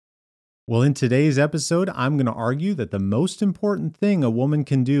Well, in today's episode, I'm going to argue that the most important thing a woman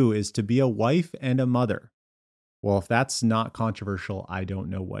can do is to be a wife and a mother. Well, if that's not controversial, I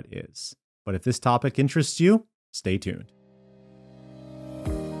don't know what is. But if this topic interests you, stay tuned.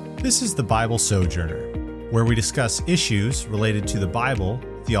 This is the Bible Sojourner, where we discuss issues related to the Bible,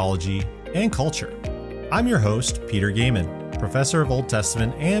 theology, and culture. I'm your host, Peter Gaiman, professor of Old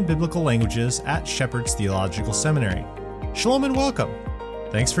Testament and Biblical Languages at Shepherd's Theological Seminary. Shalom and welcome.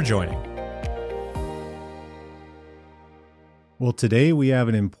 Thanks for joining. Well, today we have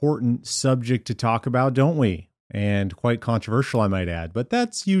an important subject to talk about, don't we? And quite controversial, I might add, but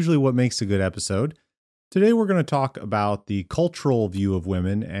that's usually what makes a good episode. Today we're going to talk about the cultural view of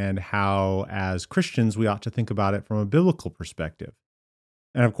women and how, as Christians, we ought to think about it from a biblical perspective.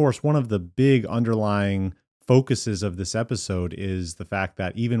 And of course, one of the big underlying focuses of this episode is the fact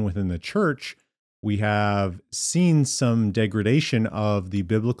that even within the church, we have seen some degradation of the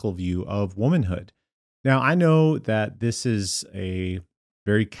biblical view of womanhood. Now, I know that this is a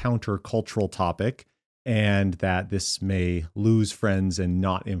very countercultural topic and that this may lose friends and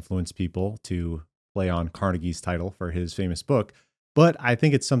not influence people, to play on Carnegie's title for his famous book, but I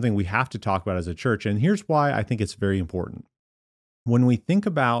think it's something we have to talk about as a church, and here's why I think it's very important. When we think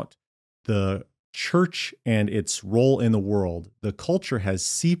about the church and its role in the world, the culture has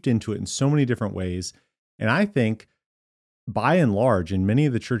seeped into it in so many different ways, and I think by and large, in many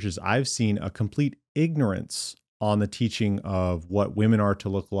of the churches, I've seen a complete ignorance on the teaching of what women are to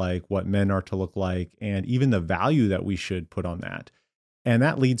look like, what men are to look like, and even the value that we should put on that. And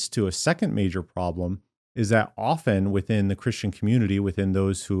that leads to a second major problem, is that often within the Christian community, within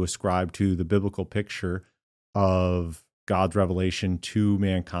those who ascribe to the biblical picture of God's revelation to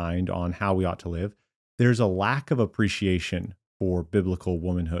mankind on how we ought to live, there's a lack of appreciation for biblical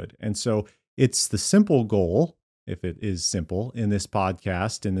womanhood. And so it's the simple goal, if it is simple, in this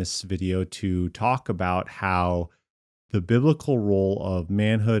podcast, in this video, to talk about how the biblical role of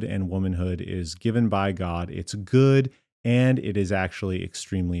manhood and womanhood is given by God. It's good, and it is actually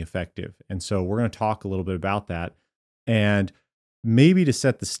extremely effective. And so we're going to talk a little bit about that. And maybe to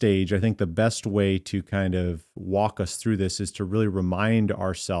set the stage, I think the best way to kind of walk us through this is to really remind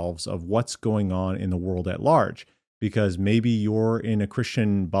ourselves of what's going on in the world at large. Because maybe you're in a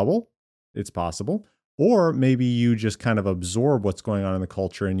Christian bubble, it's possible, or maybe you just kind of absorb what's going on in the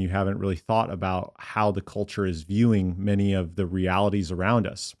culture and you haven't really thought about how the culture is viewing many of the realities around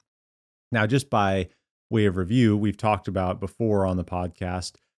us. Now, just by way of review, we've talked about before on the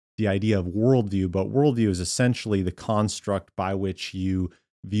podcast the idea of worldview, but worldview is essentially the construct by which you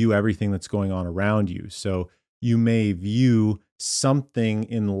view everything that's going on around you. So you may view something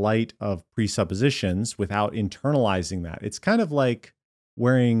in light of presuppositions without internalizing that. It's kind of like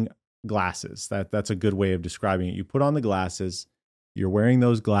wearing glasses. That's a good way of describing it. You put on the glasses, you're wearing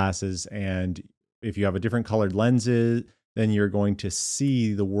those glasses, and if you have a different colored lenses, then you're going to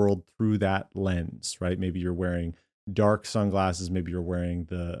see the world through that lens, right? Maybe you're wearing dark sunglasses, maybe you're wearing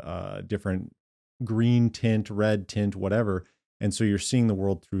the different green tint, red tint, whatever. And so you're seeing the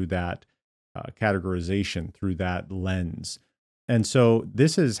world through that categorization, through that lens. And so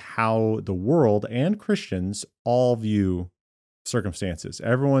this is how the world and Christians all view circumstances.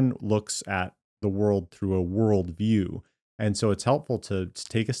 Everyone looks at the world through a world view. And so it's helpful to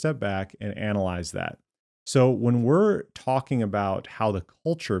take a step back and analyze that. So when we're talking about how the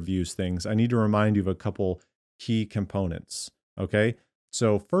culture views things, I need to remind you of a couple key components. Okay.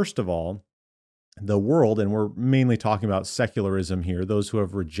 So first of all, the world, and we're mainly talking about secularism here, those who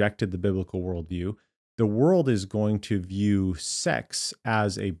have rejected the biblical worldview, the world is going to view sex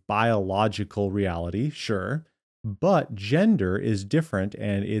as a biological reality, sure, but gender is different,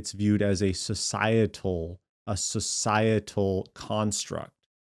 and it's viewed as a societal construct.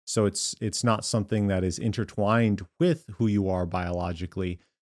 So it's not something that is intertwined with who you are biologically,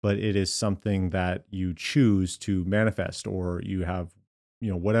 but it is something that you choose to manifest, or you have,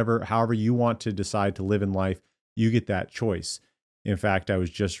 however you want to decide to live in life, you get that choice. In fact, I was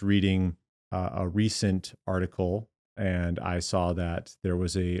just reading a recent article, and I saw that there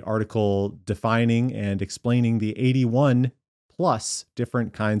was an article defining and explaining the 81 plus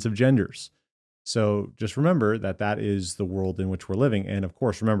different kinds of genders. So just remember that that is the world in which we're living. And of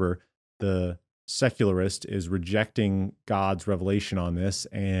course, remember, the secularist is rejecting God's revelation on this,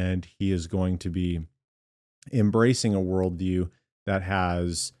 and he is going to be embracing a worldview that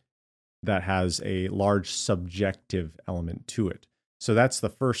has a large subjective element to it. So that's the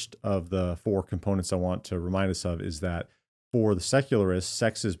first of the four components I want to remind us of, is that for the secularists,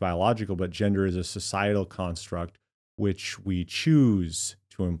 sex is biological, but gender is a societal construct which we choose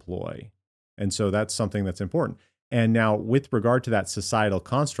to employ. And so that's something that's important. And now, with regard to that societal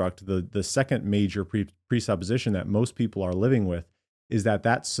construct, the second major presupposition that most people are living with is that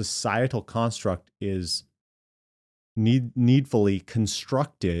that societal construct is needfully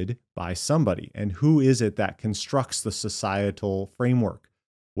constructed by somebody. And who is it that constructs the societal framework?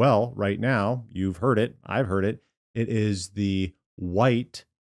 Well, right now, you've heard it, I've heard it. It is the white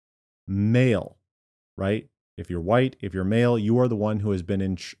male, right? If you're white, if you're male, you are the one who has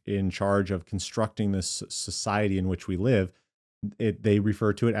been in charge of constructing this society in which we live. They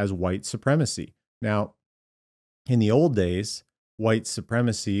refer to it as white supremacy. Now, in the old days, white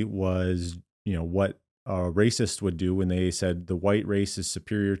supremacy was, what a racist would do when they said the white race is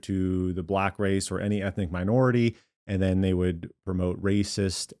superior to the black race or any ethnic minority, and then they would promote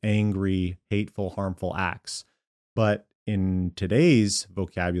racist, angry, hateful, harmful acts. But in today's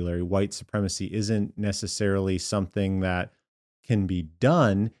vocabulary, white supremacy isn't necessarily something that can be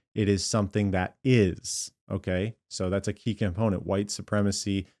done. It is something that is. Okay. So that's a key component. White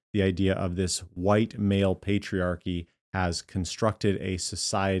supremacy, the idea of this white male patriarchy, has constructed a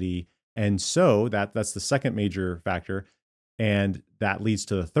society. And so that's the second major factor. And that leads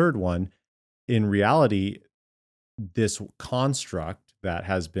to the third one. In reality, this construct that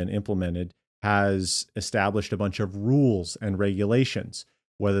has been implemented has established a bunch of rules and regulations,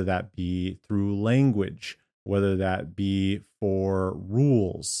 whether that be through language, whether that be for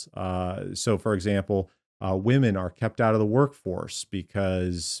rules. So, for example, women are kept out of the workforce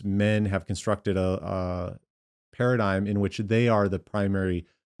because men have constructed a paradigm in which they are the primary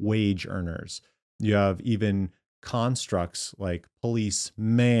wage earners. You have even constructs like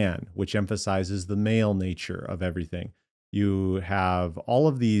policeman, which emphasizes the male nature of everything. You have all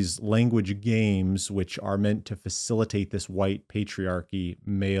of these language games which are meant to facilitate this white patriarchy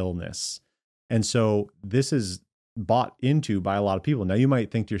maleness. And so this is bought into by a lot of people. Now you might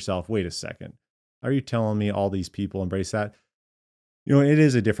think to yourself, wait a second, are you telling me all these people embrace that? It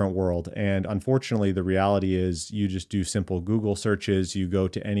is a different world. And unfortunately, the reality is you just do simple Google searches, you go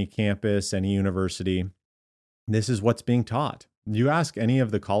to any campus, any university. This is what's being taught. You ask any of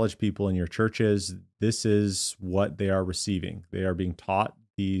the college people in your churches, this is what they are receiving. They are being taught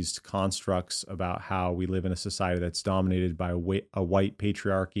these constructs about how we live in a society that's dominated by a white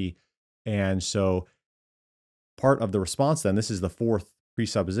patriarchy. And so part of the response then, this is the fourth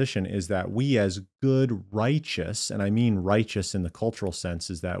presupposition, is that we as good righteous, and I mean righteous in the cultural sense,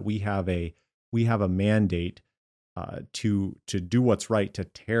 is that we have a mandate to do what's right, to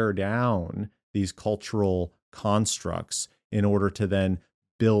tear down these cultural constructs in order to then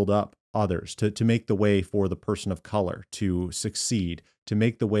build up others, to make the way for the person of color to succeed, to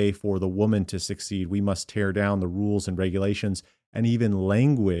make the way for the woman to succeed. We must tear down the rules and regulations and even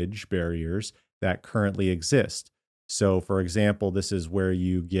language barriers that currently exist. So, for example, this is where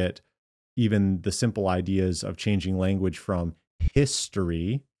you get even the simple ideas of changing language from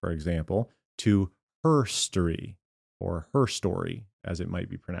history, for example, to herstory or her story, as it might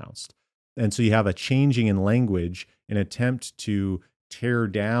be pronounced. And so you have a changing in language, an attempt to tear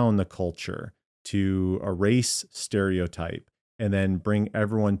down the culture, to erase stereotype, and then bring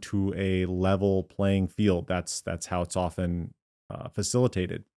everyone to a level playing field. That's how it's often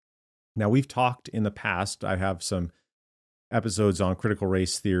facilitated. Now, we've talked in the past, I have some episodes on critical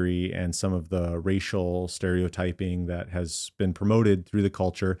race theory and some of the racial stereotyping that has been promoted through the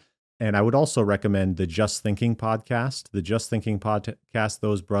culture. And I would also recommend the Just Thinking podcast. The Just Thinking podcast,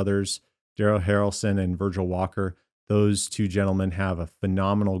 those brothers, Daryl Harrelson and Virgil Walker, those two gentlemen have a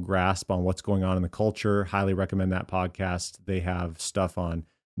phenomenal grasp on what's going on in the culture. Highly recommend that podcast. They have stuff on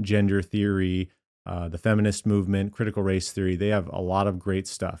gender theory, the feminist movement, critical race theory. They have a lot of great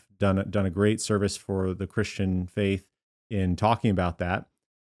stuff. Done a great service for the Christian faith in talking about that.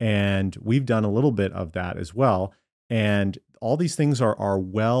 And we've done a little bit of that as well. And all these things are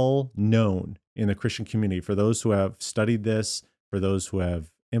well known in the Christian community. For those who have studied this, for those who have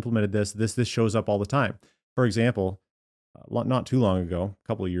implemented this shows up all the time. For example, not too long ago, a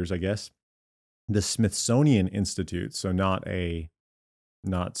couple of years, I guess, the Smithsonian Institute, so not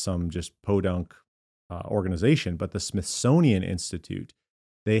some just podunk organization, but the Smithsonian Institute,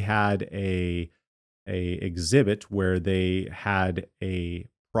 they had a exhibit where they had a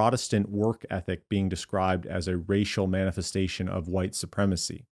Protestant work ethic being described as a racial manifestation of white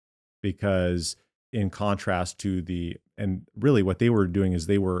supremacy, because in contrast to and really what they were doing is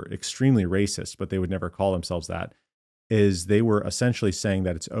they were extremely racist, but they would never call themselves that, is they were essentially saying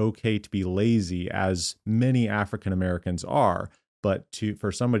that it's okay to be lazy, as many African Americans are, but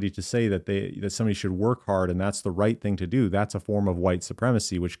for somebody to say that somebody should work hard and that's the right thing to do, that's a form of white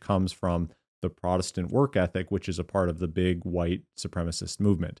supremacy, which comes from the Protestant work ethic, which is a part of the big white supremacist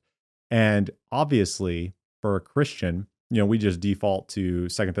movement. And obviously, for a Christian, we just default to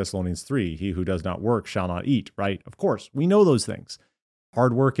 2 Thessalonians 3, he who does not work shall not eat, right? Of course, we know those things.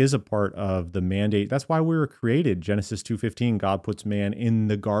 Hard work is a part of the mandate. That's why we were created. Genesis 2:15, God puts man in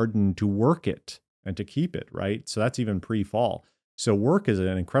the garden to work it and to keep it, right? So that's even pre-fall. So work is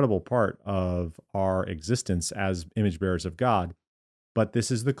an incredible part of our existence as image bearers of God. But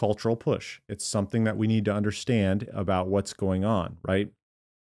this is the cultural push. It's something that we need to understand about what's going on, right?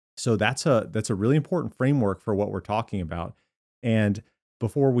 So that's a really important framework for what we're talking about. And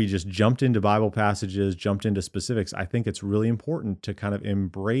before we just jumped into Bible passages, jumped into specifics, I think it's really important to kind of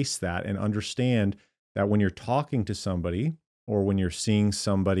embrace that and understand that when you're talking to somebody, or when you're seeing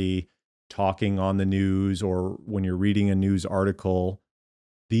somebody talking on the news, or when you're reading a news article,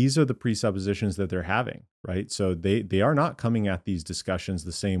 these are the presuppositions that they're having, right? So they are not coming at these discussions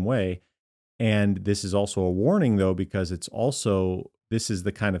the same way. And this is also a warning, though, because this is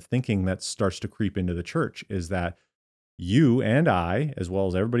the kind of thinking that starts to creep into the church, is that you and I, as well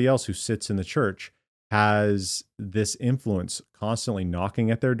as everybody else who sits in the church, has this influence constantly knocking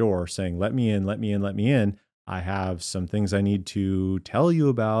at their door saying, let me in, let me in, let me in. I have some things I need to tell you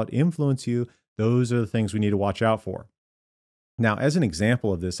about, influence you. Those are the things we need to watch out for. Now, as an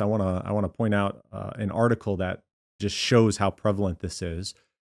example of this, I want to point out an article that just shows how prevalent this is.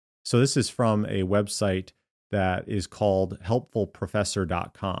 So this is from a website that is called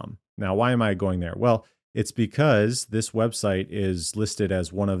helpfulprofessor.com. Now, why am I going there? Well, it's because this website is listed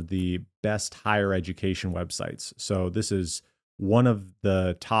as one of the best higher education websites. So this is one of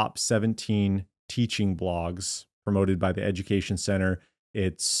the top 17 teaching blogs promoted by the Education Center.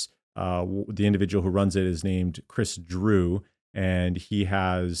 It's the individual who runs it is named Chris Drew, and he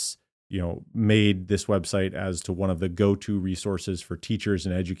has made this website as to one of the go-to resources for teachers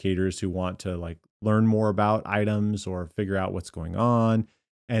and educators who want to learn more about items or figure out what's going on.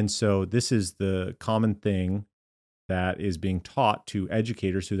 And so this is the common thing that is being taught to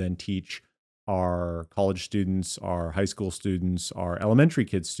educators who then teach our college students, our high school students, our elementary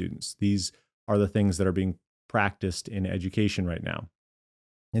kids students. These are the things that are being practiced in education right now.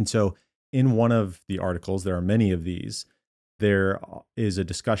 And so in one of the articles, there are many of these, there is a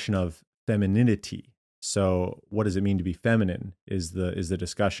discussion of femininity. So what does it mean to be feminine is the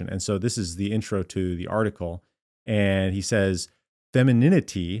discussion. And so this is the intro to the article. And he says,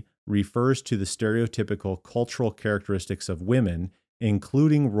 femininity refers to the stereotypical cultural characteristics of women,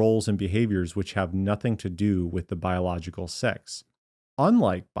 including roles and behaviors which have nothing to do with the biological sex.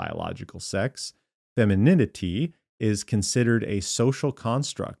 Unlike biological sex, femininity is considered a social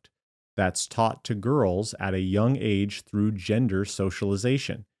construct that's taught to girls at a young age through gender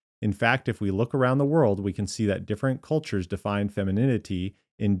socialization. In fact, if we look around the world, we can see that different cultures define femininity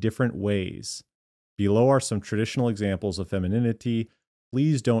in different ways. Below are some traditional examples of femininity.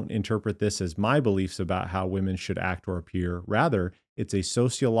 Please don't interpret this as my beliefs about how women should act or appear. Rather, it's a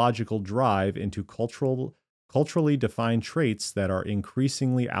sociological drive into culturally defined traits that are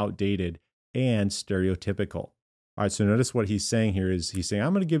increasingly outdated and stereotypical. All right, so notice what he's saying here is he's saying,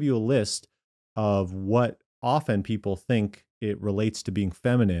 I'm going to give you a list of what often people think it relates to being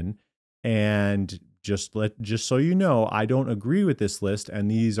feminine. And just so you know, I don't agree with this list,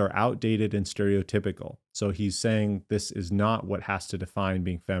 and these are outdated and stereotypical. So he's saying this is not what has to define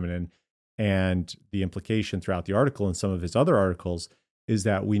being feminine. And the implication throughout the article and some of his other articles is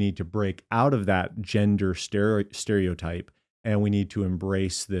that we need to break out of that gender stereotype, and we need to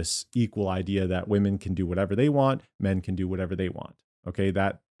embrace this equal idea that women can do whatever they want, men can do whatever they want. Okay,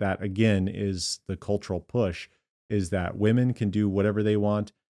 that again is the cultural push, is that women can do whatever they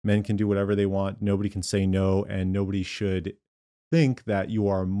want, men can do whatever they want, nobody can say no, and nobody should think that you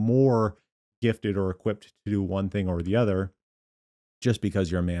are more gifted or equipped to do one thing or the other just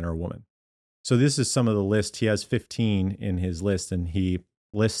because you're a man or a woman. So this is some of the list. He has 15 in his list, and he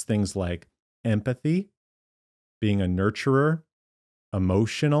lists things like empathy, being a nurturer,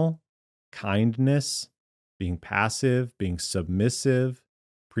 emotional, kindness, being passive, being submissive,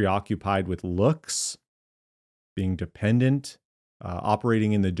 preoccupied with looks, being dependent,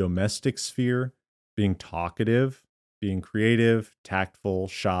 operating in the domestic sphere, being talkative, being creative, tactful,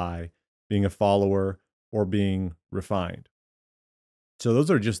 shy, being a follower, or being refined. So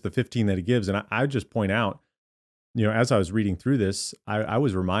those are just the 15 that he gives. And I just point out, as I was reading through this, I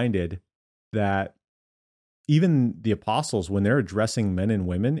was reminded that even the apostles, when they're addressing men and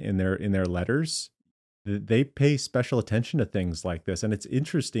women in their letters, they pay special attention to things like this. And it's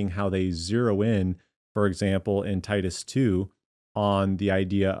interesting how they zero in, for example, in Titus 2, on the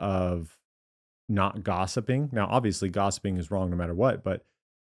idea of not gossiping. Now, obviously, gossiping is wrong no matter what, but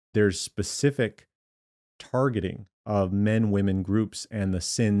there's specific targeting of men-women groups and the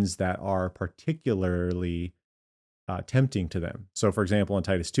sins that are particularly tempting to them. So, for example, in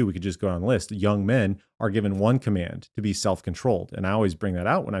Titus 2, we could just go on a list. Young men are given one command to be self-controlled. And I always bring that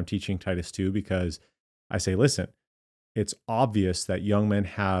out when I'm teaching Titus 2 because I say, listen, it's obvious that young men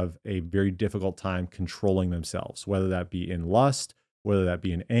have a very difficult time controlling themselves, whether that be in lust, whether that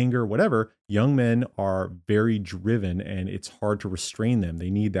be in anger, whatever. Young men are very driven and it's hard to restrain them. They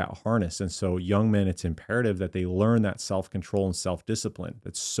need that harness. And so young men, it's imperative that they learn that self-control and self-discipline.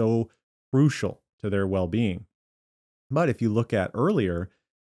 That's so crucial to their well-being. But if you look at earlier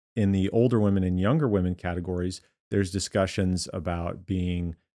in the older women and younger women categories, there's discussions about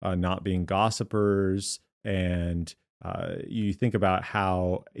being not being gossipers, and you think about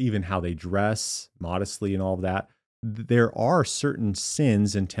how they dress modestly and all of that. There are certain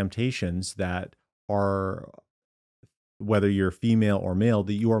sins and temptations that are, whether you're female or male,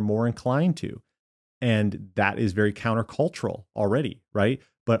 that you are more inclined to. And that is very countercultural already, right?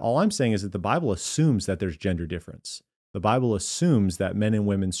 But all I'm saying is that the Bible assumes that there's gender difference. The Bible assumes that men and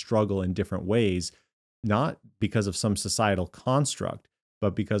women struggle in different ways, not because of some societal construct,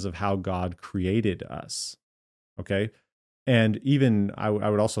 but because of how God created us. Okay? And even I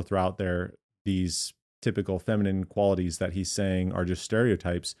would also throw out there these typical feminine qualities that he's saying are just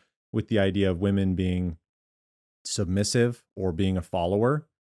stereotypes, with the idea of women being submissive or being a follower.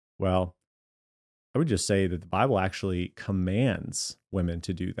 Well, I would just say that the Bible actually commands women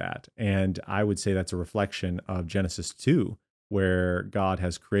to do that. And I would say that's a reflection of Genesis 2, where God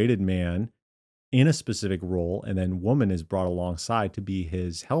has created man in a specific role, and then woman is brought alongside to be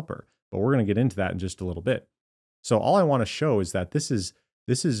his helper. But we're going to get into that in just a little bit. So all I want to show is that this is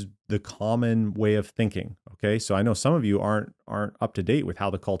the common way of thinking. Okay, so I know some of you aren't up to date with how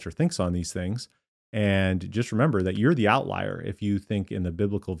the culture thinks on these things. And just remember that you're the outlier if you think in the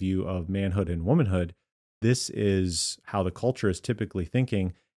biblical view of manhood and womanhood. This is how the culture is typically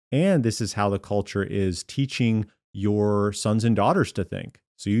thinking, and this is how the culture is teaching your sons and daughters to think.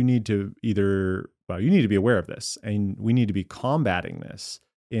 So you need to you need to be aware of this, and we need to be combating this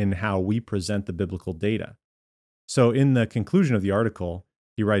in how we present the biblical data. So in the conclusion of the article,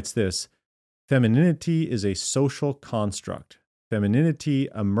 he writes this: femininity is a social construct. Femininity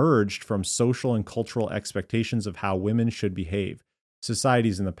emerged from social and cultural expectations of how women should behave.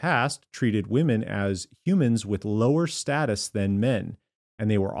 Societies in the past treated women as humans with lower status than men,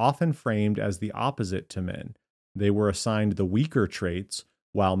 and they were often framed as the opposite to men. They were assigned the weaker traits,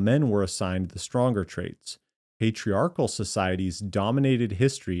 while men were assigned the stronger traits. Patriarchal societies dominated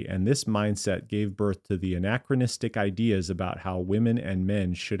history, and this mindset gave birth to the anachronistic ideas about how women and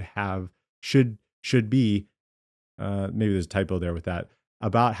men should be. Maybe there's a typo there with that,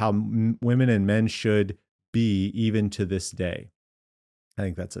 about how women and men should be even to this day. I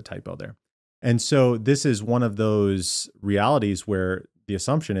think that's a typo there. And so this is one of those realities where the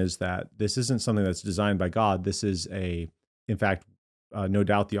assumption is that this isn't something that's designed by God. This is in fact, no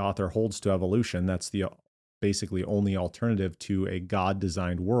doubt the author holds to evolution. That's the basically only alternative to a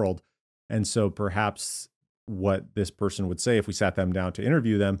God-designed world. And so perhaps what this person would say if we sat them down to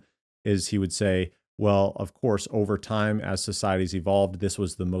interview them is he would say, well, of course, over time, as societies evolved, this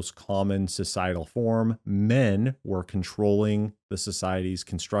was the most common societal form. Men were controlling the societies,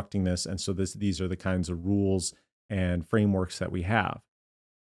 constructing this. And so these are the kinds of rules and frameworks that we have.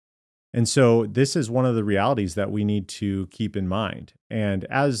 And so this is one of the realities that we need to keep in mind. And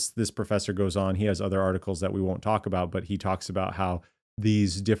as this professor goes on, he has other articles that we won't talk about, but he talks about how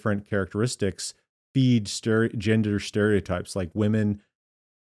these different characteristics feed gender stereotypes, like women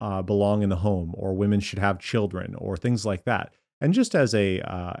belong in the home, or women should have children, or things like that. And just as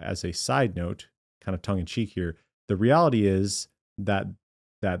a side note, kind of tongue in cheek here, the reality is that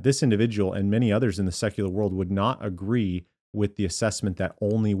this individual and many others in the secular world would not agree with the assessment that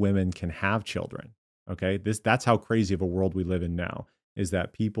only women can have children. Okay, that's how crazy of a world we live in now, is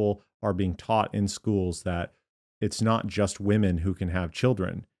that people are being taught in schools that it's not just women who can have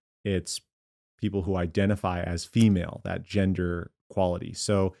children, it's people who identify as female, that gender quality.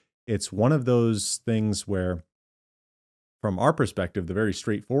 So it's one of those things where, from our perspective, the very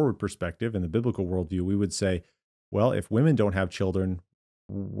straightforward perspective in the biblical worldview, we would say, well, if women don't have children,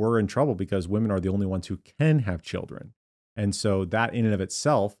 we're in trouble because women are the only ones who can have children. And so that in and of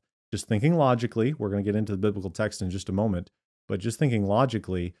itself, just thinking logically, we're going to get into the biblical text in just a moment, but just thinking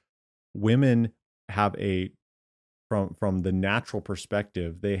logically, women have from the natural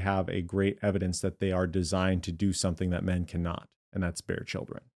perspective, they have a great evidence that they are designed to do something that men cannot, and that's bear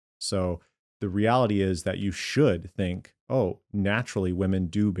children. So the reality is that you should think, oh, naturally women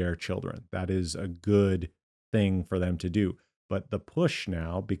do bear children. That is a good thing for them to do. But the push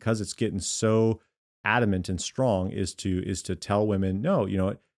now, because it's getting so adamant and strong is to tell women, no, you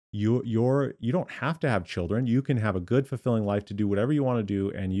don't have to have children. You can have a good, fulfilling life to do whatever you want to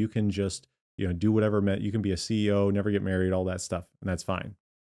do, and you can just do whatever. You can be a CEO, never get married, all that stuff, and that's fine.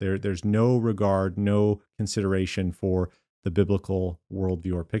 There's no regard, no consideration for the biblical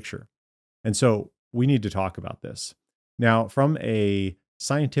worldview or picture. And so we need to talk about this. Now, from a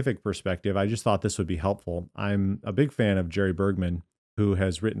scientific perspective, I just thought this would be helpful. I'm a big fan of Jerry Bergman, who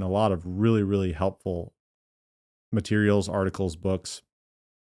has written a lot of really, really helpful materials, articles, books.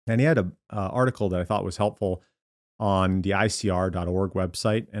 And he had an article that I thought was helpful on the ICR.org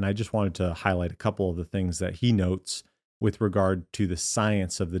website. And I just wanted to highlight a couple of the things that he notes with regard to the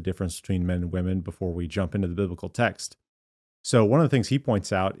science of the difference between men and women before we jump into the biblical text. So one of the things he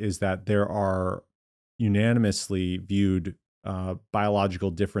points out is that there are unanimously viewed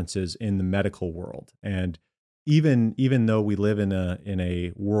biological differences in the medical world. And even though we live in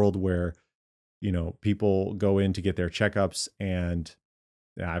a world where people go in to get their checkups, and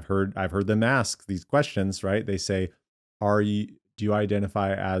I've heard them ask these questions, right? They say, do you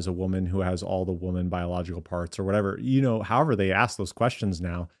identify as a woman who has all the woman biological parts or whatever? However they ask those questions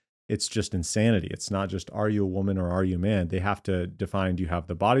now, it's just insanity. It's not just, are you a woman or are you a man? They have to define, do you have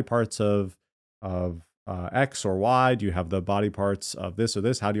the body parts of X or Y? Do you have the body parts of this or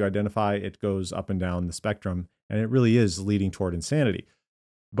this? How do you identify? It goes up and down the spectrum, and it really is leading toward insanity.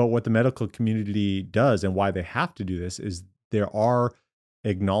 But what the medical community does, and why they have to do this, is there are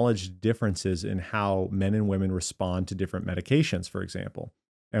acknowledged differences in how men and women respond to different medications, for example.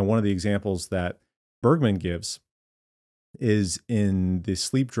 And one of the examples that Bergman gives is in the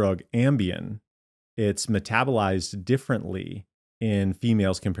sleep drug Ambien. It's metabolized differently in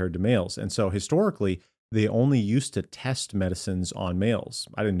females compared to males. And so historically, they only used to test medicines on males.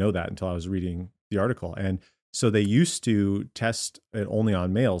 I didn't know that until I was reading the article. And so they used to test it only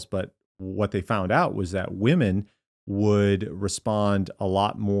on males. But what they found out was that women would respond a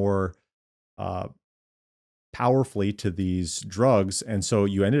lot more powerfully to these drugs. And so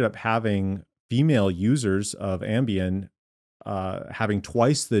you ended up having female users of Ambien having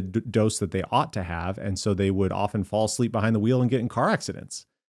twice the dose that they ought to have. And so they would often fall asleep behind the wheel and get in car accidents.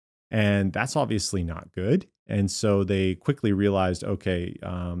 And that's obviously not good. And so they quickly realized, okay,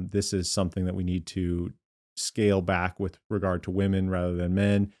 this is something that we need to scale back with regard to women rather than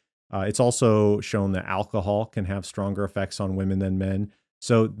men. It's also shown that alcohol can have stronger effects on women than men.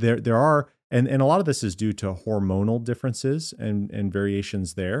 So there are, and a lot of this is due to hormonal differences and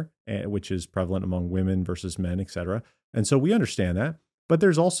variations there, which is prevalent among women versus men, et cetera. And so we understand that. But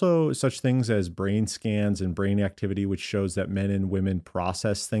there's also such things as brain scans and brain activity, which shows that men and women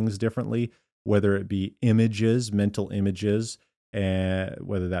process things differently, whether it be images, mental images, and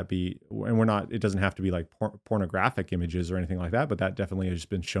whether that be, and it doesn't have to be like pornographic images or anything like that, but that definitely has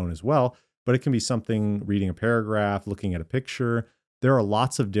been shown as well. But it can be something, reading a paragraph, looking at a picture. There are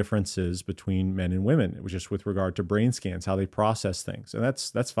lots of differences between men and women, just with regard to brain scans, how they process things. And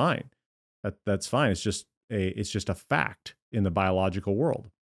that's fine. That's fine. It's just a fact in the biological world.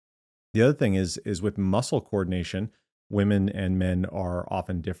 The other thing is with muscle coordination, women and men are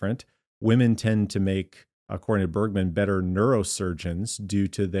often different. Women tend to make, according to Bergman, better neurosurgeons due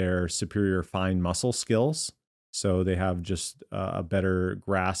to their superior fine muscle skills. So they have just a better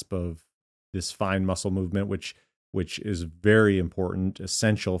grasp of this fine muscle movement, which is very important,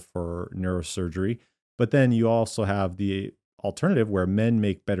 essential for neurosurgery. But then you also have the alternative where men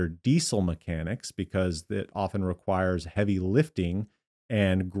make better diesel mechanics because it often requires heavy lifting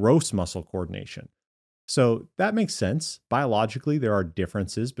and gross muscle coordination. So that makes sense. Biologically, there are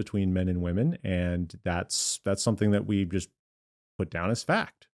differences between men and women, and that's something that we just put down as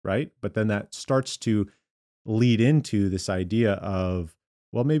fact, right? But then that starts to lead into this idea of,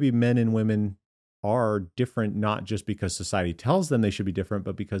 well, maybe men and women are different, not just because society tells them they should be different,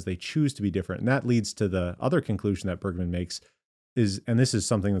 but because they choose to be different. And that leads to the other conclusion that Bergman makes and this is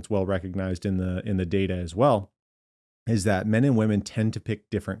something that's well recognized in the data as well, is that men and women tend to pick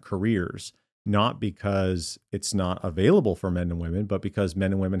different careers, not because it's not available for men and women, but because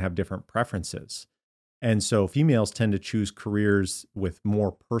men and women have different preferences. And so females tend to choose careers with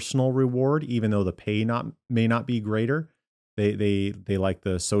more personal reward, even though the pay may not be greater. They like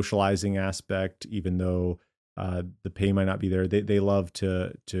the socializing aspect, even though the pay might not be there. They love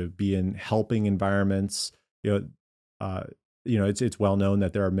to be in helping environments. It's well known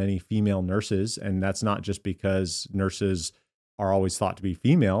that there are many female nurses, and that's not just because nurses are always thought to be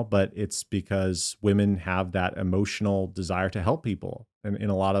female, but it's because women have that emotional desire to help people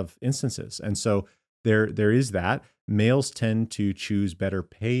in a lot of instances. And so there is that. Males tend to choose better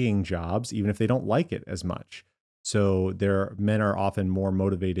paying jobs, even if they don't like it as much. So men are often more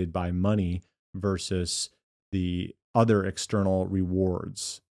motivated by money versus the other external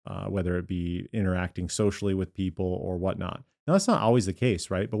rewards, whether it be interacting socially with people or whatnot. Now, that's not always the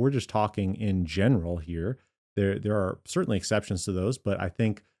case, right? But we're just talking in general here. There are certainly exceptions to those, but I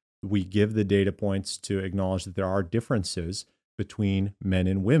think we give the data points to acknowledge that there are differences between men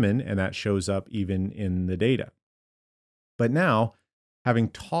and women, and that shows up even in the data. But now, having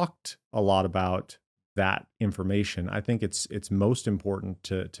talked a lot about that information, I think it's most important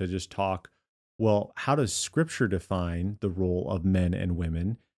to just talk, well, how does Scripture define the role of men and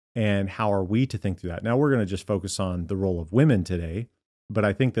women, and how are we to think through that? Now, we're going to just focus on the role of women today, but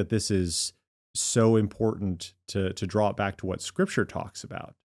I think that this is so important to draw it back to what Scripture talks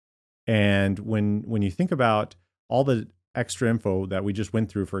about. And when you think about all the extra info that we just went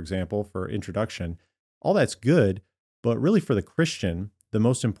through, for example, for introduction, all that's good, but really for the Christian, the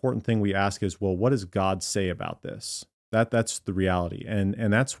most important thing we ask is, well, what does God say about this? That's the reality.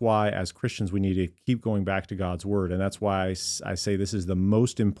 And that's why as Christians, we need to keep going back to God's word. And that's why I say this is the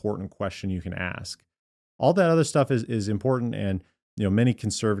most important question you can ask. All that other stuff is important. And many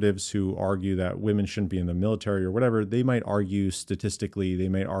conservatives who argue that women shouldn't be in the military or whatever, they might argue statistically, they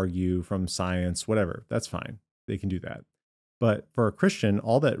might argue from science, whatever. That's fine. They can do that. But for a Christian,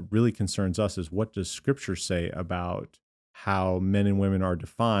 all that really concerns us is, what does Scripture say about how men and women are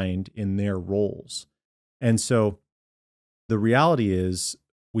defined in their roles? And so the reality is,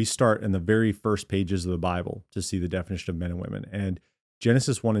 we start in the very first pages of the Bible to see the definition of men and women. And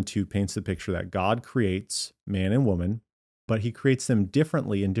Genesis 1 and 2 paints the picture that God creates man and woman, but he creates them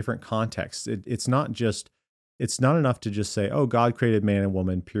differently in different contexts. It's not enough to just say, oh, God created man and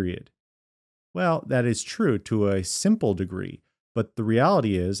woman, period. Well, that is true to a simple degree, but the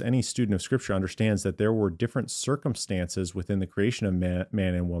reality is, any student of Scripture understands that there were different circumstances within the creation of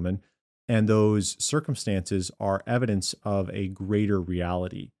man and woman, and those circumstances are evidence of a greater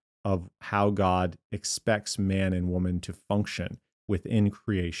reality of how God expects man and woman to function within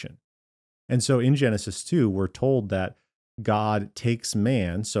creation. And so in Genesis 2, we're told that God takes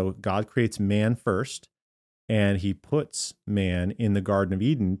man, so God creates man first, and he puts man in the Garden of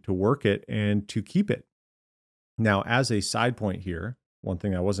Eden to work it and to keep it. Now, as a side point here, one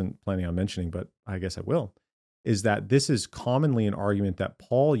thing I wasn't planning on mentioning, but I guess I will, is that this is commonly an argument that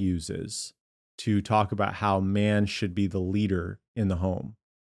Paul uses to talk about how man should be the leader in the home.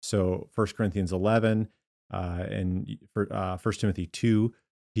 So 1 Corinthians 11 and 1 Timothy 2,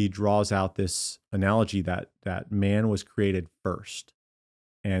 he draws out this analogy that man was created first.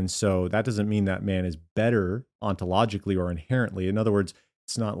 And so that doesn't mean that man is better ontologically or inherently. In other words,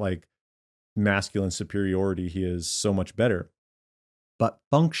 it's not like masculine superiority, he is so much better. But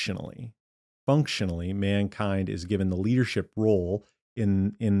functionally, mankind is given the leadership role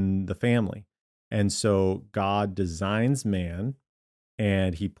in the family. And so God designs man,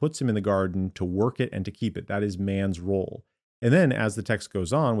 and he puts him in the garden to work it and to keep it. That is man's role. And then as the text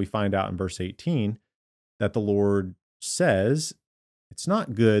goes on, we find out in verse 18 that the Lord says, it's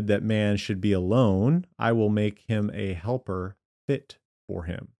not good that man should be alone. I will make him a helper fit for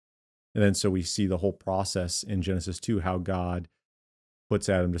him. And then so we see the whole process in Genesis 2, how God puts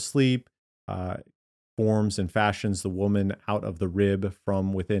Adam to sleep, forms and fashions the woman out of the rib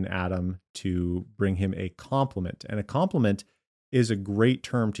from within Adam to bring him a complement. And a complement is a great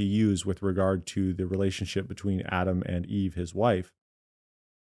term to use with regard to the relationship between Adam and Eve, his wife,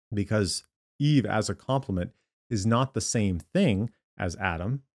 because Eve as a complement is not the same thing as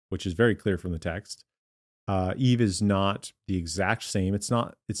Adam, which is very clear from the text. Eve is not the exact same. It's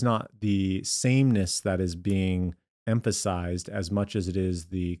not the sameness that is being emphasized as much as it is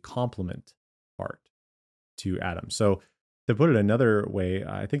the complement part to Adam. So to put it another way,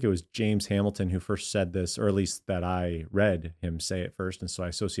 I think it was James Hamilton who first said this, or at least that I read him say it first, and so I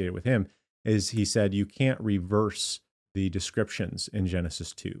associate it with him, is he said, you can't reverse the descriptions in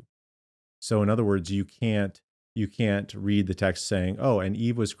Genesis 2. So in other words, you can't read the text saying, oh, and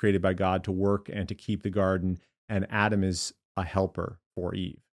Eve was created by God to work and to keep the garden, and Adam is a helper for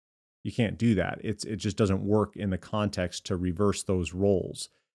Eve. You can't do that. It just doesn't work in the context to reverse those roles.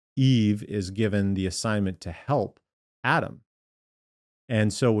 Eve is given the assignment to help Adam.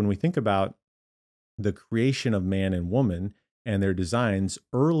 And so when we think about the creation of man and woman and their designs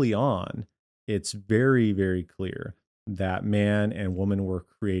early on, it's very, very clear that man and woman were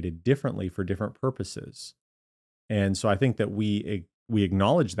created differently for different purposes. And so I think that we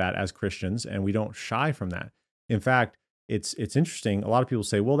acknowledge that as Christians, and we don't shy from that. In fact, it's interesting. A lot of people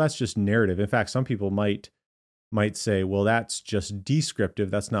say, well, that's just narrative. In fact, some people might say, well, that's just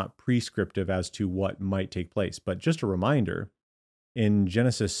descriptive. That's not prescriptive as to what might take place. But just a reminder, in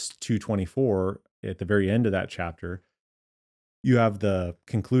Genesis 2:24, at the very end of that chapter, You have the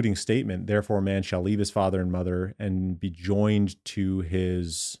concluding statement, therefore a man shall leave his father and mother and be joined to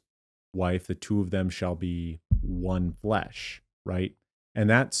his wife. The two of them shall be one flesh, right? And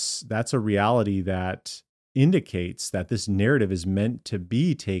that's a reality that indicates that this narrative is meant to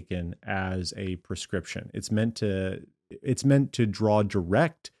be taken as a prescription. It's meant to draw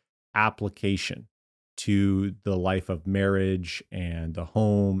direct application to the life of marriage and the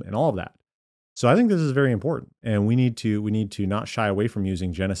home and all of that. So I think this is very important, and we need to not shy away from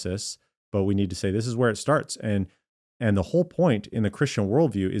using Genesis, but we need to say this is where it starts. And the whole point in the Christian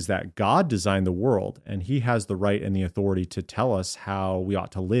worldview is that God designed the world, and He has the right and the authority to tell us how we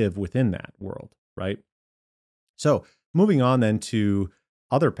ought to live within that world, right? So moving on then to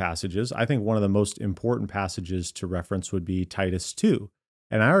other passages, I think one of the most important passages to reference would be Titus 2.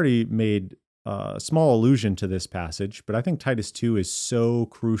 And I already made a small allusion to this passage, but I think Titus 2 is so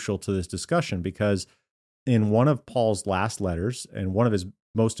crucial to this discussion because in one of Paul's last letters and one of his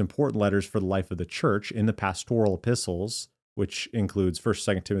most important letters for the life of the church in the pastoral epistles, which includes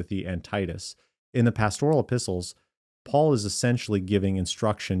 1st, 2nd Timothy, and Titus, in the pastoral epistles, Paul is essentially giving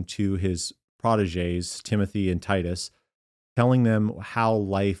instruction to his proteges, Timothy and Titus, telling them how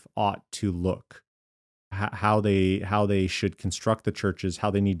life ought to look, how they should construct the churches,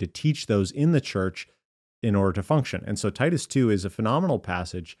 how they need to teach those in the church in order to function. And so Titus 2 is a phenomenal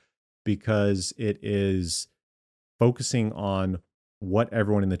passage because it is focusing on what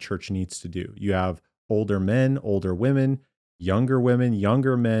everyone in the church needs to do. You have older men, older women, younger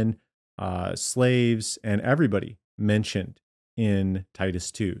men, slaves, and everybody mentioned in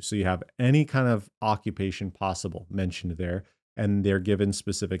Titus 2. So you have any kind of occupation possible mentioned there, and they're given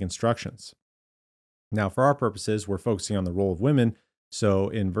specific instructions. Now, for our purposes, we're focusing on the role of women. So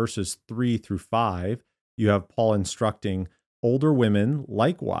in verses 3 through 5, you have Paul instructing older women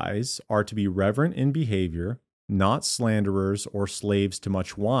likewise are to be reverent in behavior, not slanderers or slaves to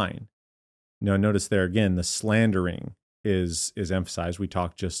much wine. Now, notice there again, the slandering is emphasized. We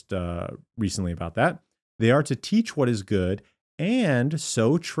talked just recently about that. They are to teach what is good and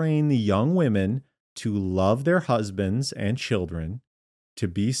so train the young women to love their husbands and children, to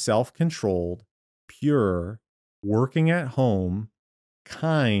be self-controlled, pure, working at home,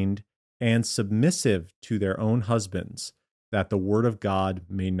 kind, and submissive to their own husbands, that the word of God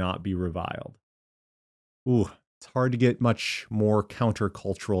may not be reviled. Ooh, it's hard to get much more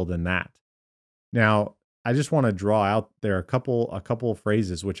countercultural than that. Now, I just want to draw out there a couple of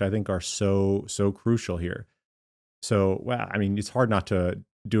phrases which I think are so crucial here. So, well, I mean, it's hard not to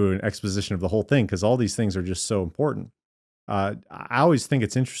do an exposition of the whole thing because all these things are just so important. I always think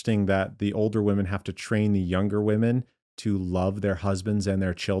it's interesting that the older women have to train the younger women to love their husbands and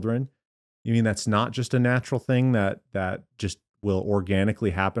their children. You mean that's not just a natural thing that just will organically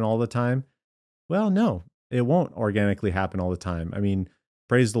happen all the time? Well, no, it won't organically happen all the time. I mean,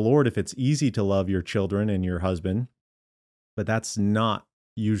 praise the Lord if it's easy to love your children and your husband, but that's not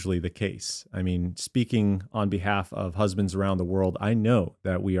usually the case. I mean, speaking on behalf of husbands around the world, I know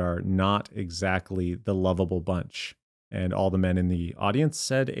that we are not exactly the lovable bunch. And all the men in the audience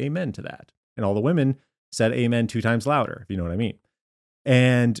said amen to that. And all the women said amen 2 times louder, if you know what I mean.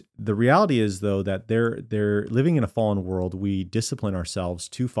 And the reality is, though, that they're living in a fallen world. We discipline ourselves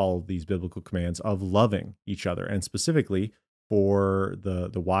to follow these biblical commands of loving each other. And specifically for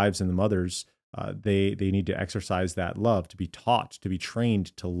the wives and the mothers, they need to exercise that love, to be taught, to be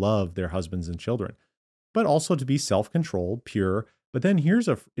trained to love their husbands and children, but also to be self-controlled, pure. But then here's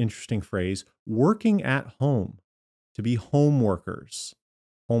an interesting phrase, working at home. To be home workers,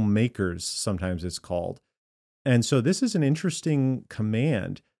 homemakers, sometimes it's called. And so this is an interesting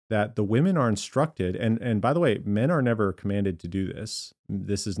command that the women are instructed. And by the way, men are never commanded to do this.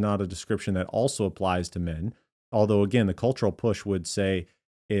 This is not a description that also applies to men. Although, again, the cultural push would say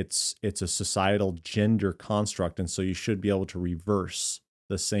it's a societal gender construct. And so you should be able to reverse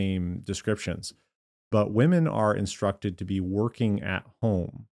the same descriptions. But women are instructed to be working at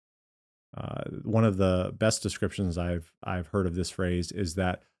home. One of the best descriptions I've heard of this phrase is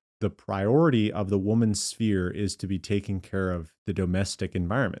that the priority of the woman's sphere is to be taking care of the domestic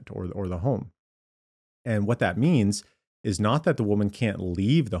environment or the home. And what that means is not that the woman can't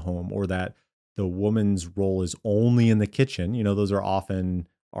leave the home or that the woman's role is only in the kitchen. You know, those are often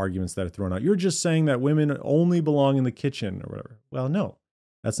arguments that are thrown out. You're just saying that women only belong in the kitchen or whatever. Well, no,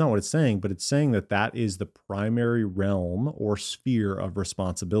 that's not what it's saying, but it's saying that that is the primary realm or sphere of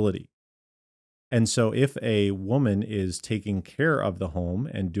responsibility. And so if a woman is taking care of the home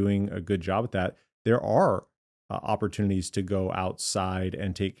and doing a good job at that, there are opportunities to go outside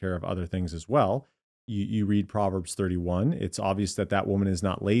and take care of other things as well. You read Proverbs 31, it's obvious that that woman is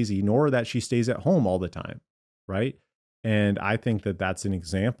not lazy, nor that she stays at home all the time, right? And I think that that's an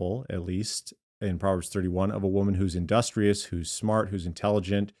example, at least in Proverbs 31, of a woman who's industrious, who's smart, who's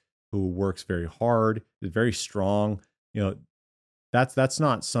intelligent, who works very hard, is very strong. You know, that's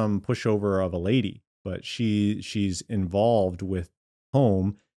not some pushover of a lady, but she's involved with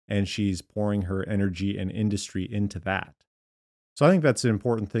home, and she's pouring her energy and industry into that. So I think that's an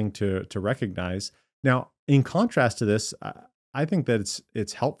important thing to recognize. Now, in contrast to this, I think that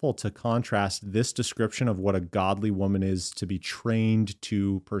it's helpful to contrast this description of what a godly woman is to be trained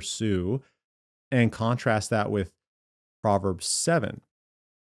to pursue, and contrast that with Proverbs 7.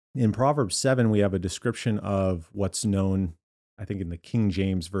 In Proverbs 7, we have a description of what's known, I think in the King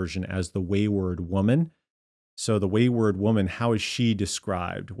James Version, as the wayward woman. So the wayward woman, how is she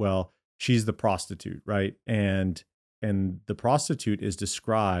described? Well, she's the prostitute, right? And the prostitute is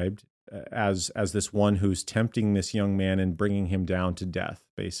described as this one who's tempting this young man and bringing him down to death,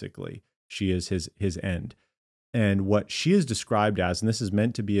 basically. She is his end. And what she is described as, and this is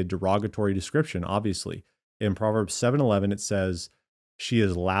meant to be a derogatory description, obviously. In Proverbs 7:11, it says, "She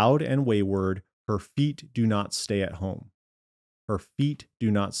is loud and wayward, her feet do not stay at home." Her feet do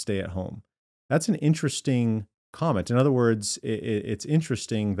not stay at home. That's an interesting comment. In other words, it's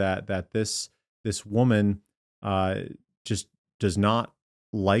interesting that this woman just does not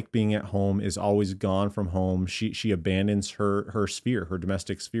like being at home, is always gone from home. She abandons her sphere, her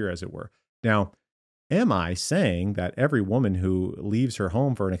domestic sphere, as it were. Now, am I saying that every woman who leaves her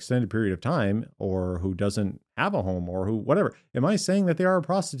home for an extended period of time, or who doesn't have a home, or who whatever, am I saying that they are a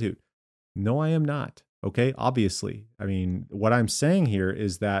prostitute? No, I am not. Okay, obviously. I mean, what I'm saying here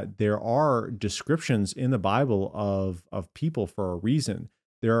is that there are descriptions in the Bible of people for a reason.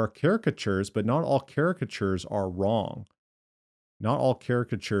 There are caricatures, but not all caricatures are wrong. Not all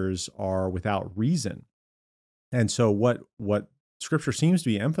caricatures are without reason. And so what Scripture seems to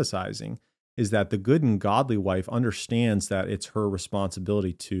be emphasizing is that the good and godly wife understands that it's her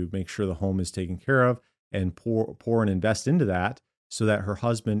responsibility to make sure the home is taken care of, and pour and invest into that, so that her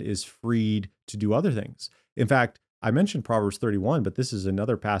husband is freed to do other things. In fact, I mentioned Proverbs 31, but this is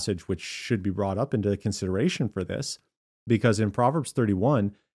another passage which should be brought up into consideration for this, because in Proverbs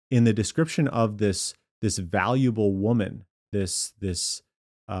 31, in the description of this valuable woman,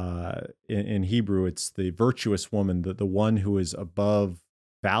 in Hebrew, it's the virtuous woman, the one who is above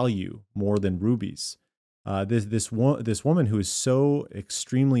value more than rubies. This woman who is so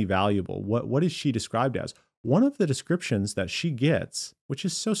extremely valuable, what is she described as? One of the descriptions that she gets, which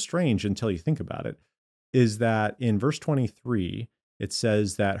is so strange until you think about it, is that in verse 23, it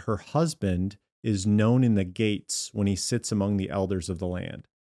says that her husband is known in the gates when he sits among the elders of the land.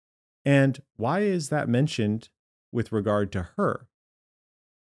 And why is that mentioned with regard to her?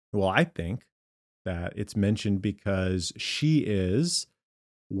 Well, I think that it's mentioned because she is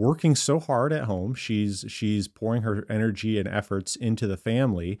working so hard at home. She's pouring her energy and efforts into the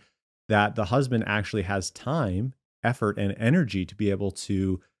family, that the husband actually has time, effort, and energy to be able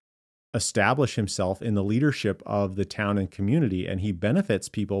to establish himself in the leadership of the town and community, and he benefits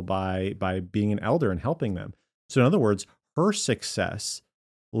people by being an elder and helping them. So in other words, her success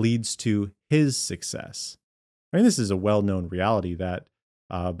leads to his success. I mean, this is a well-known reality that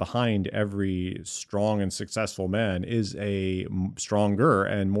behind every strong and successful man is a stronger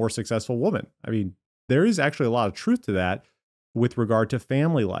and more successful woman. I mean, there is actually a lot of truth to that with regard to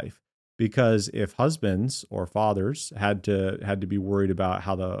family life. Because if husbands or fathers had to be worried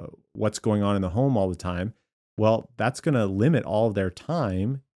about what's going on in the home all the time, well, that's going to limit all of their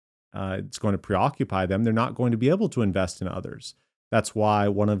time. It's going to preoccupy them. They're not going to be able to invest in others. That's why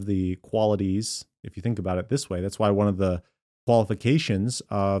one of the qualities, if you think about it this way, that's why one of the qualifications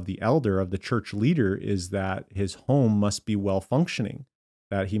of the elder, of the church leader, is that his home must be well functioning,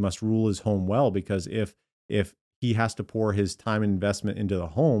 that he must rule his home well. Because if he has to pour his time and investment into the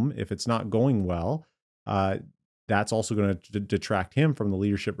home, if it's not going well, that's also going to detract him from the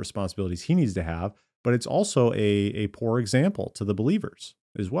leadership responsibilities he needs to have. But it's also a poor example to the believers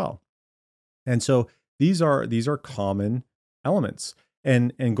as well. And so these are common elements.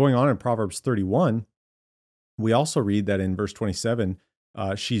 And going on in Proverbs 31, we also read that in verse 27,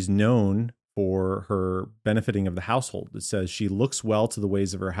 she's known for her benefiting of the household. It says she looks well to the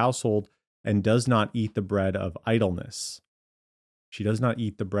ways of her household and does not eat the bread of idleness. She does not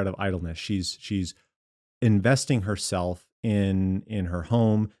eat the bread of idleness. She's investing herself in her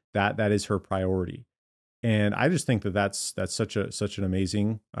home. That is her priority. And I just think that's such an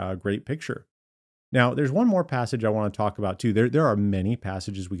amazing, great picture. Now, there's one more passage I want to talk about too. There are many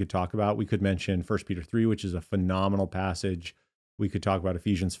passages we could talk about. We could mention 1 Peter 3, which is a phenomenal passage. We could talk about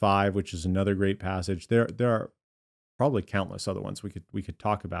Ephesians 5, which is another great passage. There are probably countless other ones we could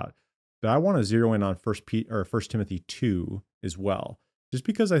talk about. But I want to zero in on First Timothy 2 as well, just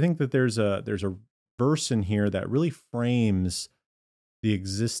because I think that there's a verse in here that really frames the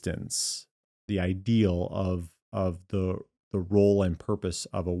existence, the ideal of the role and purpose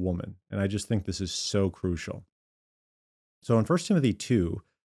of a woman. And I just think this is so crucial. So in 1 Timothy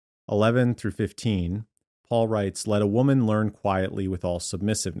 2:11 through 15, Paul writes, "Let a woman learn quietly with all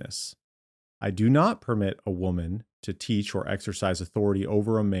submissiveness. I do not permit a woman to teach or exercise authority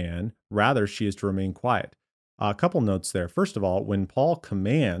over a man. Rather, she is to remain quiet." A couple notes there. First of all, when Paul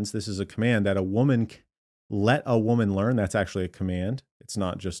commands, this is a command that let a woman learn. That's actually a command. It's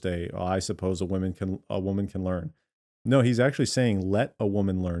not just I suppose a woman can learn. No, he's actually saying, let a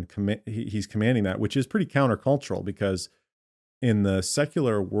woman learn. He's commanding that, which is pretty countercultural, because in the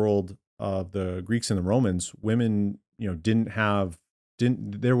secular world of the Greeks and the Romans, women, there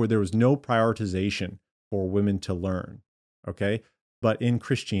was no prioritization for women to learn. Okay. But in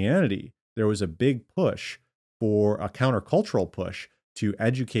Christianity, there was a big push, for a countercultural push, to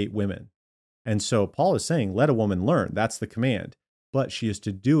educate women. And so Paul is saying, let a woman learn. That's the command. But she is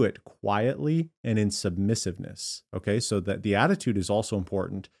to do it quietly and in submissiveness. Okay, so that the attitude is also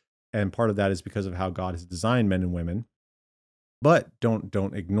important. And part of that is because of how God has designed men and women. But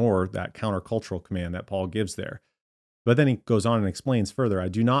don't ignore that countercultural command that Paul gives there. But then he goes on and explains further, "I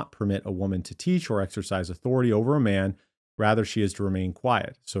do not permit a woman to teach or exercise authority over a man. Rather, she is to remain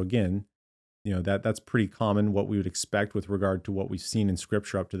quiet." So again, that's pretty common, what we would expect with regard to what we've seen in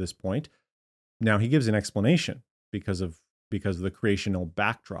Scripture up to this point. Now he gives an explanation because of the creational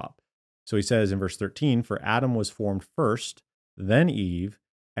backdrop. So he says in verse 13, "For Adam was formed first, then Eve,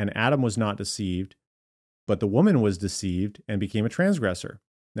 and Adam was not deceived, but the woman was deceived and became a transgressor."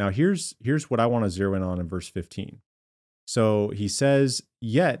 Now here's what I want to zero in on in verse 15. So he says,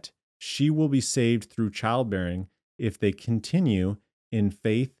 "Yet she will be saved through childbearing if they continue in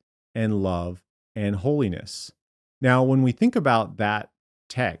faith and love and holiness." Now, when we think about that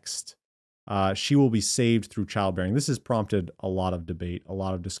text, she will be saved through childbearing. This has prompted a lot of debate, a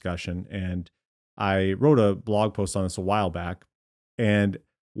lot of discussion. And I wrote a blog post on this a while back. And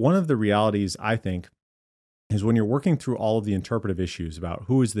one of the realities, I think, is when you're working through all of the interpretive issues about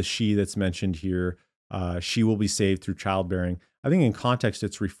who is the she that's mentioned here, she will be saved through childbearing. I think in context,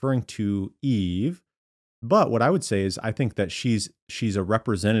 it's referring to Eve. But what I would say is I think that she's a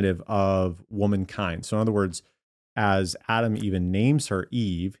representative of womankind. So in other words, as Adam even names her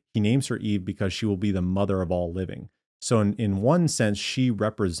Eve, he names her Eve because she will be the mother of all living. So in one sense, she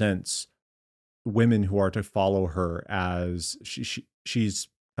represents women who are to follow her, as she's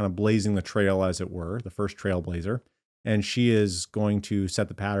kind of blazing the trail, as it were, the first trailblazer, and she is going to set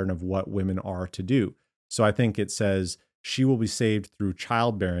the pattern of what women are to do. So I think it says she will be saved through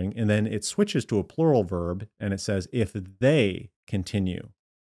childbearing, and then it switches to a plural verb, and it says if they continue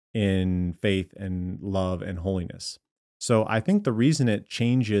in faith and love and holiness. So I think the reason it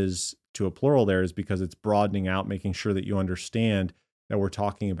changes to a plural there is because it's broadening out, making sure that you understand that we're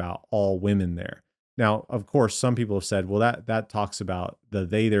talking about all women there. Now, of course, some people have said, well, that talks about the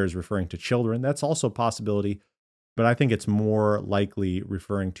they there is referring to children. That's also a possibility, but I think it's more likely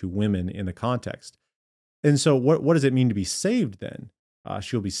referring to women in the context. And so what does it mean to be saved then?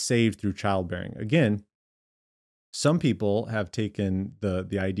 She'll be saved through childbearing. Again, some people have taken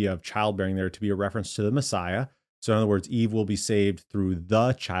the idea of childbearing there to be a reference to the Messiah. So in other words, Eve will be saved through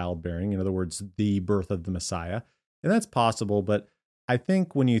the childbearing, in other words, the birth of the Messiah. And that's possible, but I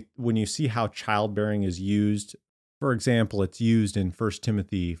think when you see how childbearing is used, for example, it's used in 1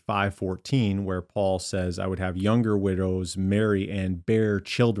 Timothy 5:14, where Paul says, "I would have younger widows marry and bear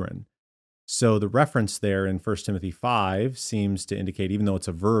children." So the reference there in 1 Timothy 5 seems to indicate, even though it's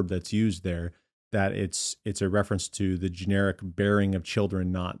a verb that's used there, that it's a reference to the generic bearing of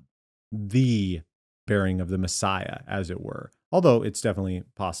children, not the bearing of the Messiah, as it were. Although it's definitely a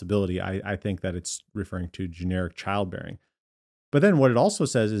possibility. I think that it's referring to generic childbearing. But then what it also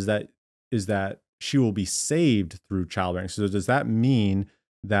says is that she will be saved through childbearing. So does that mean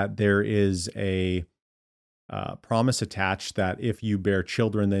that there is a promise attached that if you bear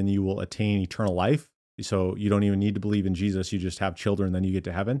children, then you will attain eternal life? So you don't even need to believe in Jesus. You just have children, then you get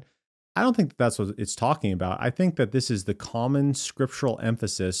to heaven. I don't think that's what it's talking about. I think that this is the common scriptural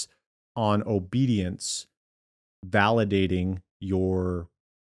emphasis on obedience, validating your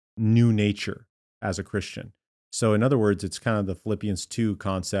new nature as a Christian. So in other words, it's kind of the Philippians 2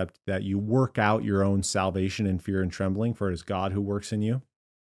 concept that you work out your own salvation in fear and trembling, for it is God who works in you.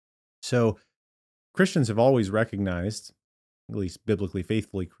 So Christians have always recognized, at least biblically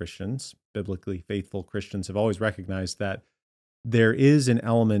faithful Christians have always recognized that there is an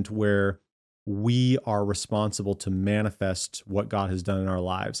element where we are responsible to manifest what God has done in our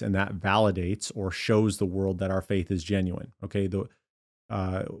lives, and that validates or shows the world that our faith is genuine. Okay, the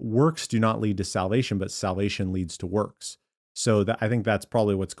works do not lead to salvation, but salvation leads to works. So I think that's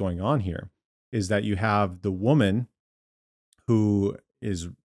probably what's going on here, is that you have the woman who is,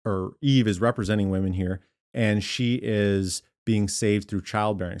 or Eve is representing women here, and she is being saved through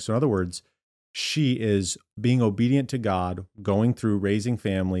childbearing. So in other words, she is being obedient to God, going through raising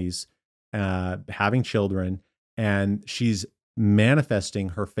families, having children, and she's manifesting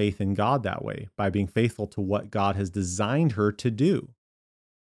her faith in God that way by being faithful to what God has designed her to do.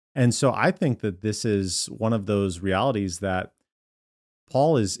 And so I think that this is one of those realities that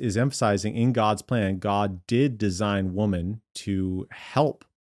Paul is emphasizing in God's plan. God did design woman to help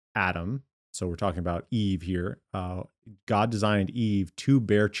Adam. So we're talking about Eve here. God designed Eve to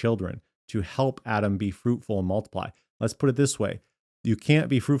bear children, to help Adam be fruitful and multiply. Let's put it this way. You can't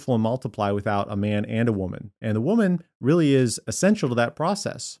be fruitful and multiply without a man and a woman. And the woman really is essential to that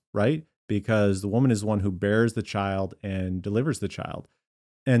process, right? Because the woman is the one who bears the child and delivers the child.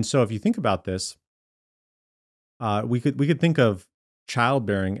 And so if you think about this, we could think of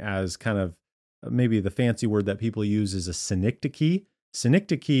childbearing as kind of maybe the fancy word that people use is a synecdoche.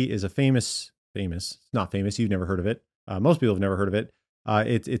 Synecdoche is a famous, not famous, you've never heard of it. Most people have never heard of it.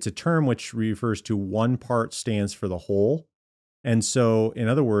 It's a term which refers to one part stands for the whole. And so, in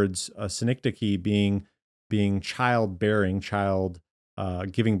other words, a synecdoche being childbearing,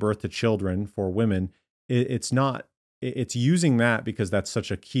 giving birth to children for women, it's using that because that's such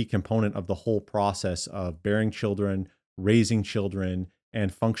a key component of the whole process of bearing children, raising children,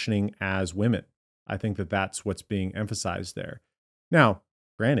 and functioning as women. I think that that's what's being emphasized there. Now,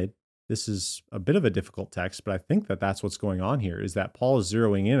 granted, this is a bit of a difficult text, but I think that that's what's going on here, is that Paul is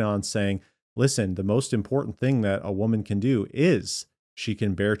zeroing in on saying, listen, the most important thing that a woman can do is she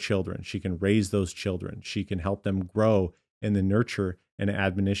can bear children. She can raise those children. She can help them grow in the nurture and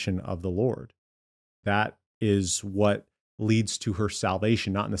admonition of the Lord. That is what leads to her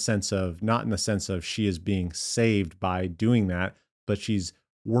salvation, not in the sense of she is being saved by doing that, but she's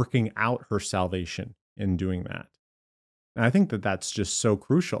working out her salvation in doing that. And I think that that's just so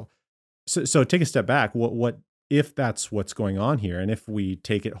crucial. So take a step back. What if that's what's going on here, and if we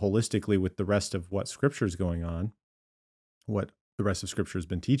take it holistically with the rest of what Scripture is going on, what the rest of Scripture has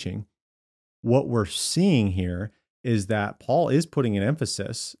been teaching, what we're seeing here is that Paul is putting an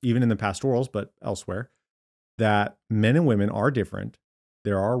emphasis, even in the pastorals, but elsewhere, that men and women are different.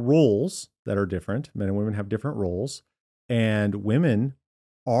 There are roles that are different. Men and women have different roles, and women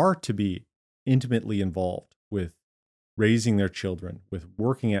are to be intimately involved with raising their children, with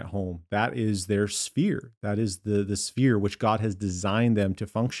working at home. That is their sphere. That is the sphere which God has designed them to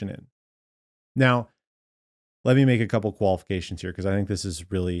function in. Now, let me make a couple qualifications here because I think this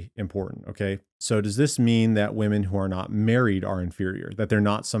is really important, okay? So does this mean that women who are not married are inferior, that they're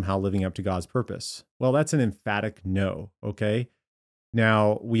not somehow living up to God's purpose? Well, that's an emphatic no, okay?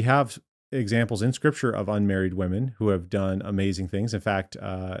 Now, we have examples in Scripture of unmarried women who have done amazing things. In fact,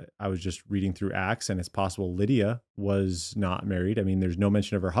 I was just reading through Acts, and it's possible Lydia was not married. I mean, there's no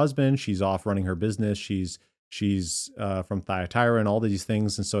mention of her husband. She's off running her business. She's from Thyatira and all these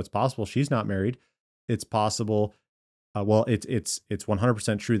things, and so it's possible she's not married. It's possible. It's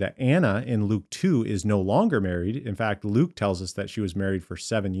 100% true that Anna in Luke 2 is no longer married. In fact, Luke tells us that she was married for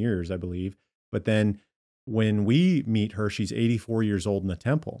 7 years, I believe. But then when we meet her, she's 84 years old in the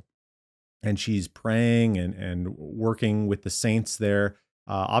temple. And she's praying and working with the saints there,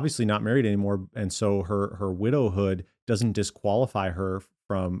 obviously not married anymore. And so her widowhood doesn't disqualify her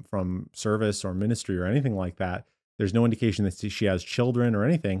from service or ministry or anything like that. There's no indication that she has children or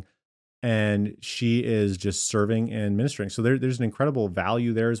anything. And she is just serving and ministering. So there's an incredible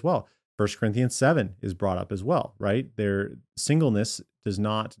value there as well. 1 Corinthians 7 is brought up as well, right? Their singleness does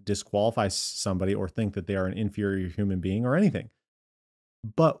not disqualify somebody or think that they are an inferior human being or anything.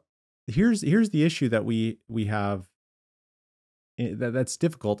 But here's the issue that we have that's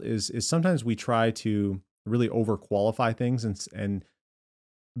difficult is sometimes we try to really overqualify things, and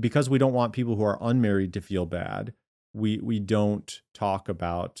because we don't want people who are unmarried to feel bad, we don't talk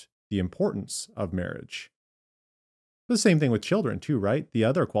about the importance of marriage. The same thing with children too, right? The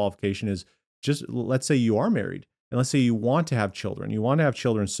other qualification is just, let's say you are married, and let's say you want to have children. You want to have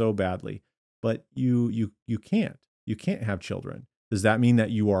children so badly, but you can't. You can't have children. Does that mean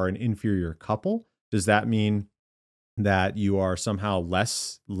that you are an inferior couple? Does that mean that you are somehow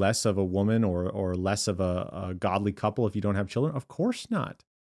less of a woman or less of a godly couple if you don't have children? Of course not.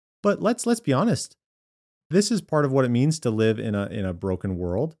 But let's be honest. This is part of what it means to live in a broken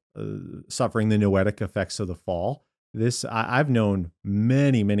world, suffering the noetic effects of the fall. I've known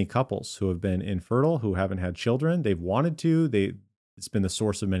many, many couples who have been infertile, who haven't had children. They've wanted to. It's been the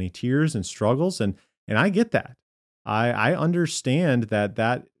source of many tears and struggles, and I get that. I understand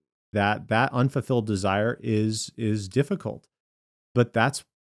that unfulfilled desire is difficult, but that's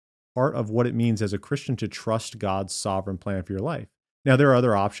part of what it means as a Christian to trust God's sovereign plan for your life. Now, there are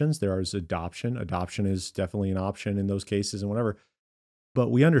other options. There is adoption. Adoption is definitely an option in those cases and whatever. But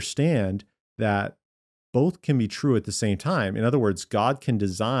we understand that both can be true at the same time. In other words, God can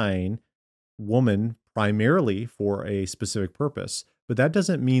design woman primarily for a specific purpose, but that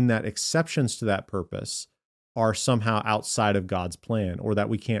doesn't mean that exceptions to that purpose are somehow outside of God's plan, or that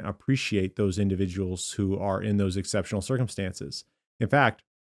we can't appreciate those individuals who are in those exceptional circumstances. In fact,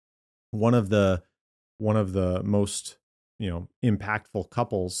 one of the most, impactful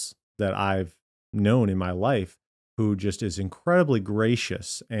couples that I've known in my life, who just is incredibly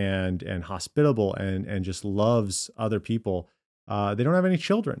gracious and hospitable and just loves other people. They don't have any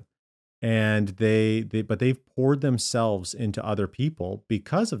children, and but they've poured themselves into other people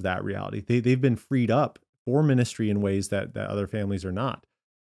because of that reality. They've been freed up for ministry in ways that other families are not.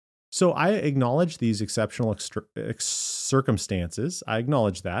 So I acknowledge these exceptional circumstances. I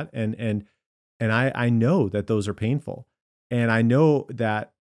acknowledge that, and I know that those are painful, and I know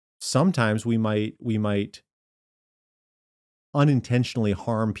that sometimes we might unintentionally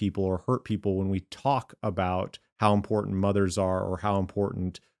harm people or hurt people when we talk about how important mothers are, or how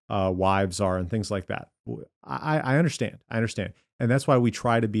important wives are, and things like that. I understand, and that's why we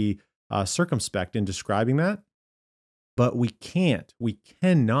try to be circumspect in describing that. But we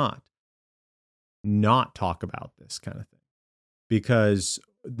cannot not talk about this kind of thing, because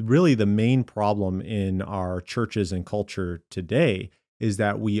really the main problem in our churches and culture today is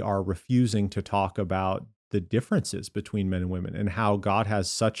that we are refusing to talk about the differences between men and women, and how God has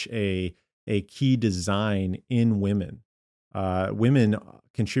such a key design in women. Women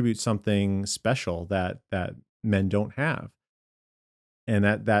contribute something special that men don't have. And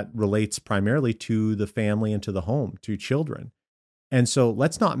that relates primarily to the family and to the home, to children. And so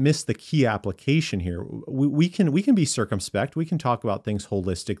let's not miss the key application here. We can be circumspect. We can talk about things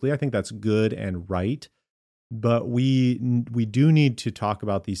holistically. I think that's good and right. But we do need to talk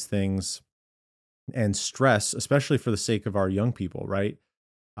about these things and stress, especially for the sake of our young people, right?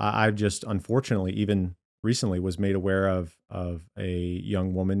 I've just, unfortunately, even recently was made aware of a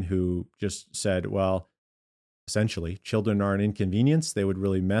young woman who just said, well, essentially, children are an inconvenience. They would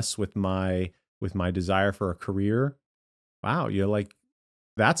really mess with my desire for a career. Wow, you're like,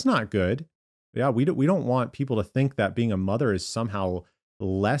 that's not good. Yeah, we don't want people to think that being a mother is somehow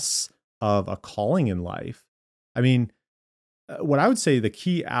less of a calling in life. I mean, what I would say the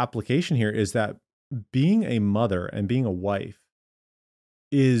key application here is that being a mother and being a wife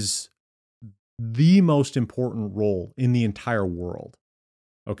is the most important role in the entire world.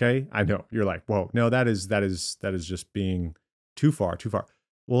 Okay, I know you're like, whoa, no, that is just being too far.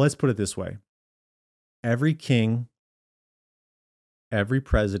 Well, let's put it this way: every king, every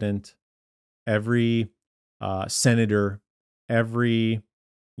president, every senator, every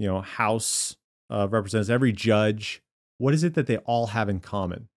House of Representatives, every judge, what is it that they all have in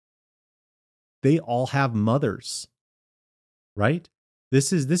common? They all have mothers, right?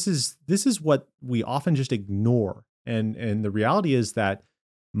 This is what we often just ignore, and the reality is that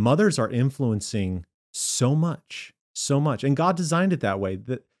mothers are influencing so much, and God designed it that way.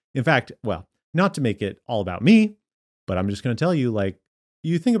 That, in fact, well, not to make it all about me, but I'm just going to tell you, like,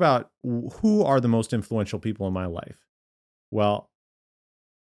 you think about who are the most influential people in my life. Well,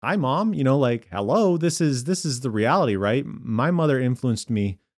 hi, Mom. Like, hello. This is the reality, right? My mother influenced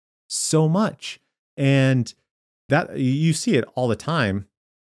me so much, and that you see it all the time.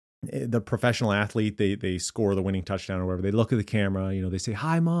 The professional athlete, they score the winning touchdown or whatever. They look at the camera, they say,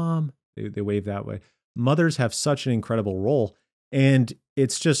 "Hi, Mom." They wave that way. Mothers have such an incredible role, and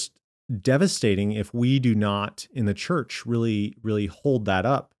it's just devastating if we do not in the church really, really hold that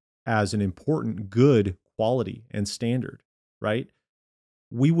up as an important, good quality and standard, right?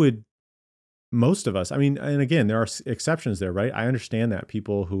 We would, most of us, I mean, and again, there are exceptions there, right? I understand that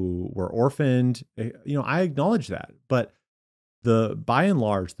people who were orphaned, I acknowledge that, but by and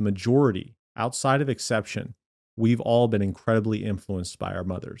large, the majority, outside of exception, we've all been incredibly influenced by our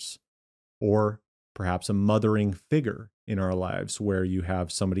mothers, or perhaps a mothering figure in our lives where you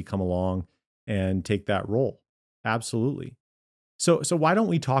have somebody come along and take that role. Absolutely. So why don't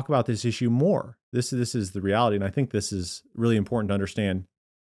we talk about this issue more? This is the reality, and I think this is really important to understand,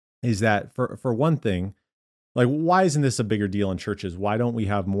 is that for one thing, like, why isn't this a bigger deal in churches? Why don't we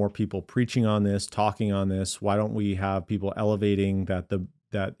have more people preaching on this, talking on this? Why don't we have people elevating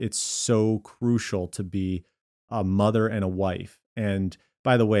that it's so crucial to be a mother and a wife. And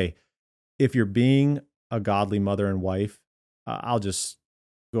by the way, if you're being a godly mother and wife, I'll just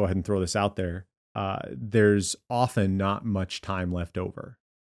go ahead and throw this out there. There's often not much time left over.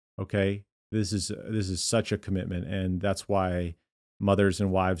 Okay, this is such a commitment, and that's why mothers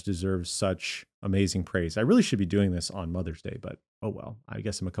and wives deserve such amazing praise. I really should be doing this on Mother's Day, but oh well. I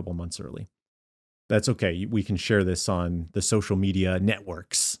guess I'm a couple months early. That's okay. We can share this on the social media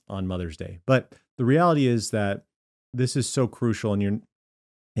networks on Mother's Day. But the reality is that this is so crucial, and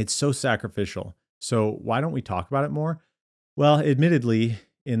it's so sacrificial. So why don't we talk about it more? Well, admittedly,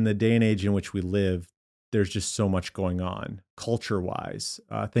 in the day and age in which we live, there's just so much going on culture-wise,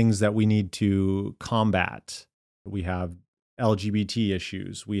 things that we need to combat. We have LGBT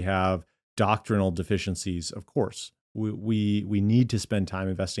issues. We have doctrinal deficiencies. Of course, we need to spend time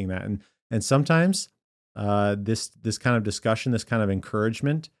investing in that. And sometimes this kind of discussion, this kind of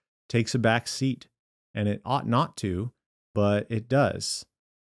encouragement, takes a back seat, and it ought not to, but it does.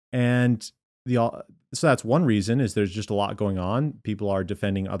 And so that's one reason, is there's just a lot going on. People are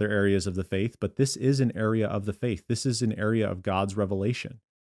defending other areas of the faith, but this is an area of the faith. This is an area of God's revelation.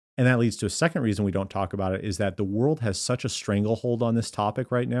 And that leads to a second reason we don't talk about it, is that the world has such a stranglehold on this topic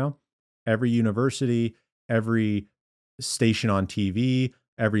right now. Every university, every station on TV,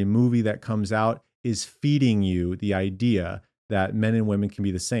 every movie that comes out is feeding you the idea that men and women can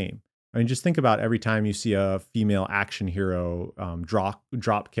be the same. I mean, just think about every time you see a female action hero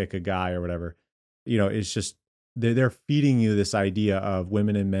drop kick a guy or whatever. It's just they're feeding you this idea of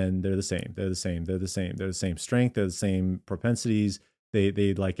women and men, they're the same, they're the same, they're the same, they're the same strength, they're the same propensities,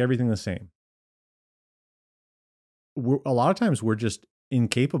 they like everything the same. A lot of times we're just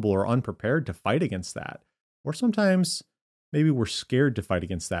incapable or unprepared to fight against that, or sometimes maybe we're scared to fight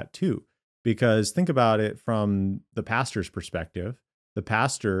against that too. Because think about it from the pastor's perspective. The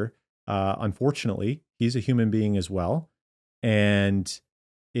pastor, unfortunately, he's a human being as well, and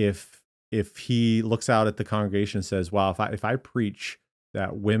if he looks out at the congregation and says, "Wow, if I preach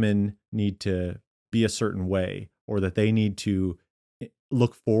that women need to be a certain way, or that they need to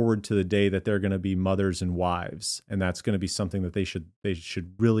look forward to the day that they're going to be mothers and wives, and that's going to be something that they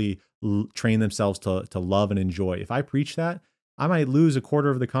should really train themselves to love and enjoy. If I preach that, I might lose a quarter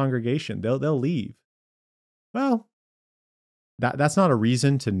of the congregation. They'll leave." Well, that's not a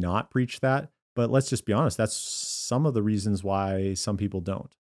reason to not preach that, but let's just be honest. That's some of the reasons why some people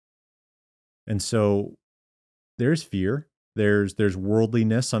don't. And so there's fear. There's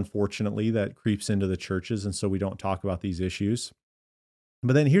worldliness, unfortunately, that creeps into the churches, and so we don't talk about these issues.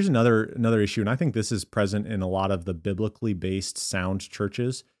 But then here's another issue, and I think this is present in a lot of the biblically based sound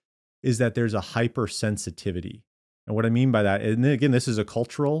churches, is that there's a hypersensitivity. And what I mean by that, and again, this is a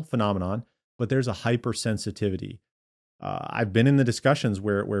cultural phenomenon, but there's a hypersensitivity. I've been in the discussions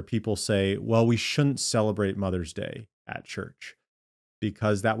where people say, well, we shouldn't celebrate Mother's Day at church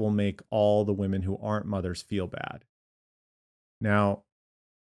because that will make all the women who aren't mothers feel bad. Now,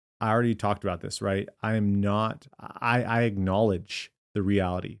 I already talked about this, right? I acknowledge the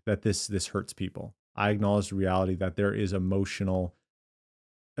reality that this hurts people. I acknowledge the reality that there is emotional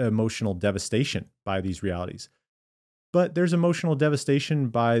devastation by these realities. But there's emotional devastation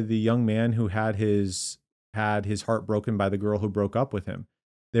by the young man who had his heart broken by the girl who broke up with him.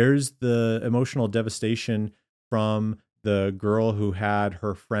 There's the emotional devastation from the girl who had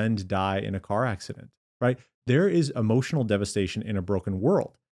her friend die in a car accident, right? There is emotional devastation in a broken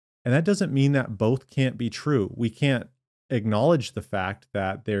world. And that doesn't mean that both can't be true. We can't acknowledge the fact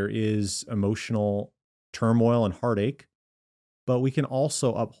that there is emotional turmoil and heartache, but we can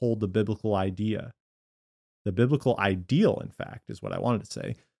also uphold the biblical idea. The biblical ideal, in fact, is what I wanted to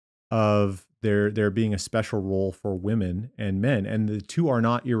say, of there being a special role for women and men, and the two are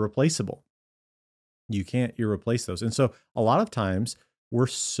not irreplaceable. You can't irreplace those. And so a lot of times we're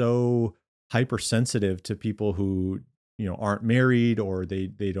so hypersensitive to people who, aren't married or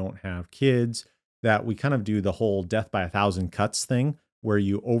they don't have kids, that we kind of do the whole death by a thousand cuts thing, where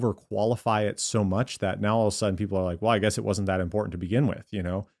you overqualify it so much that now all of a sudden people are like, well, I guess it wasn't that important to begin with,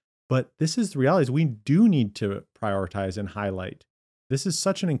 But this is the reality, is we do need to prioritize and highlight. This is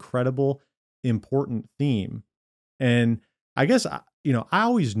such an incredible, important theme. And I guess, I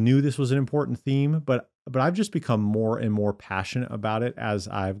always knew this was an important theme, but I've just become more and more passionate about it as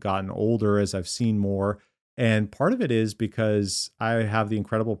I've gotten older, as I've seen more. And part of it is because I have the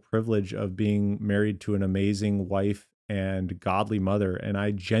incredible privilege of being married to an amazing wife and godly mother. And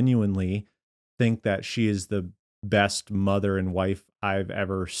I genuinely think that she is the best mother and wife I've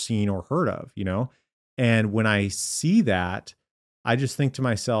ever seen or heard of, And when I see that, I just think to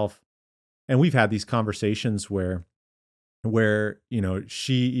myself, and we've had these conversations where where,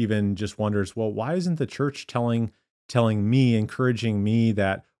 she even just wonders, well, why isn't the church telling me, encouraging me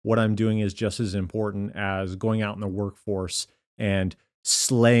that what I'm doing is just as important as going out in the workforce and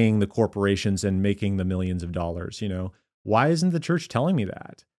slaying the corporations and making the millions of dollars? Why isn't the church telling me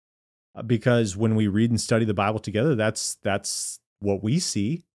that? Because when we read and study the Bible together, that's what we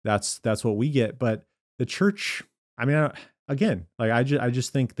see. That's what we get. But the church, again, like I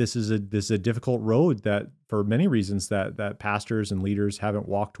just think this is a difficult road that, for many reasons, that pastors and leaders haven't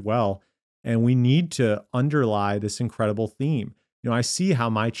walked well, and we need to underlie this incredible theme. I see how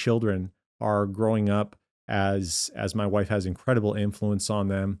my children are growing up as my wife has incredible influence on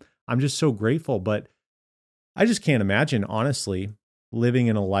them. I'm just so grateful, but I just can't imagine, honestly, living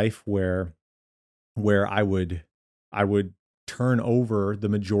in a life where I would turn over the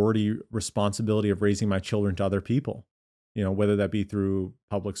majority responsibility of raising my children to other people, whether that be through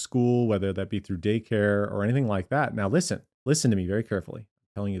public school, whether that be through daycare or anything like that. Now, listen to me very carefully.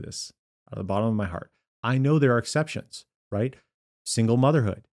 I'm telling you this out of the bottom of my heart. I know there are exceptions, right? Single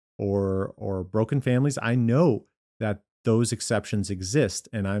motherhood or broken families. I know that those exceptions exist.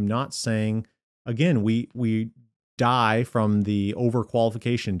 And I'm not saying, again, we die from the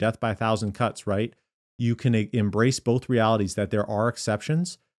overqualification, death by 1,000 cuts, right? You can embrace both realities, that there are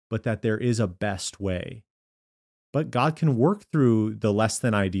exceptions, but that there is a best way. But God can work through the less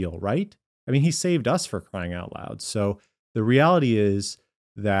than ideal, right? He saved us, for crying out loud. So the reality is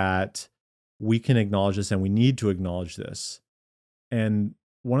that we can acknowledge this, and we need to acknowledge this. And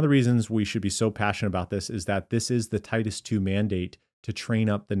one of the reasons we should be so passionate about this is that this is the Titus 2 mandate to train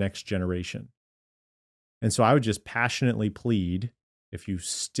up the next generation. And so I would just passionately plead, if you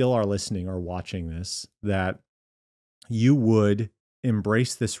still are listening or watching this, that you would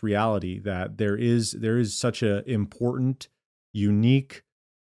embrace this reality that there is such an important, unique,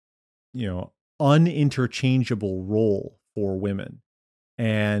 uninterchangeable role for women,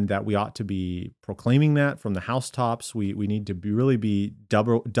 and that we ought to be proclaiming that from the housetops. We need to really be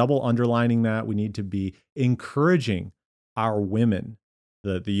double underlining that. We need to be encouraging our women,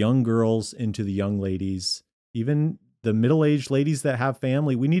 the young girls into the young ladies, even the middle-aged ladies that have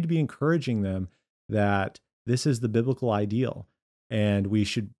family. We need to be encouraging them that this is the biblical ideal. And we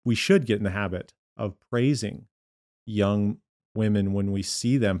should get in the habit of praising young women when we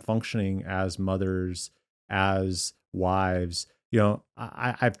see them functioning as mothers, as wives.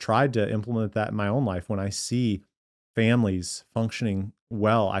 I've tried to implement that in my own life. When I see families functioning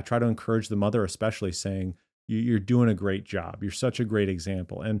well, I try to encourage the mother, especially, saying, you're doing a great job. You're such a great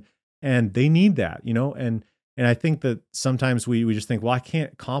example. And they need that, and I think that sometimes we just think, well, I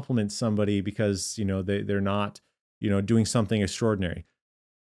can't compliment somebody because, they're not, doing something extraordinary.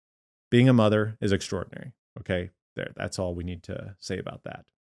 Being a mother is extraordinary. Okay. That's all we need to say about that.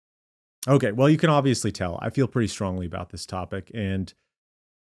 Okay. Well, you can obviously tell I feel pretty strongly about this topic. And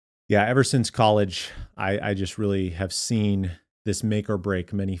yeah, ever since college, I just really have seen this make or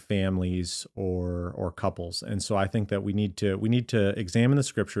break many families or couples. And so I think that we need to examine the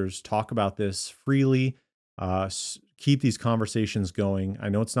scriptures, talk about this freely, keep these conversations going. I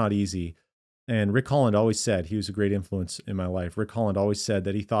know it's not easy. And Rick Holland always said, he was a great influence in my life. Rick Holland always said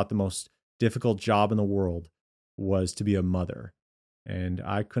that he thought the most difficult job in the world was to be a mother. And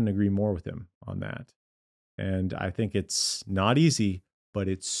I couldn't agree more with him on that. And I think it's not easy, but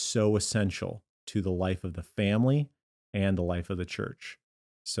it's so essential to the life of the family and the life of the church.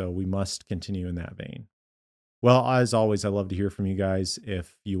 So we must continue in that vein. Well, as always, I love to hear from you guys.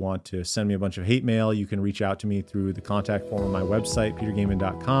 If you want to send me a bunch of hate mail, you can reach out to me through the contact form on my website,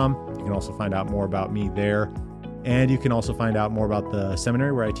 petergaiman.com. You can also find out more about me there. And you can also find out more about the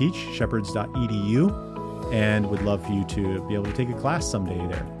seminary where I teach, shepherds.edu, and would love for you to be able to take a class someday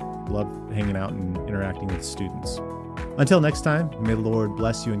there. Love hanging out and interacting with students. Until next time, may the Lord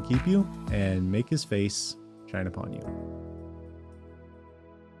bless you and keep you, and make his face shine upon you.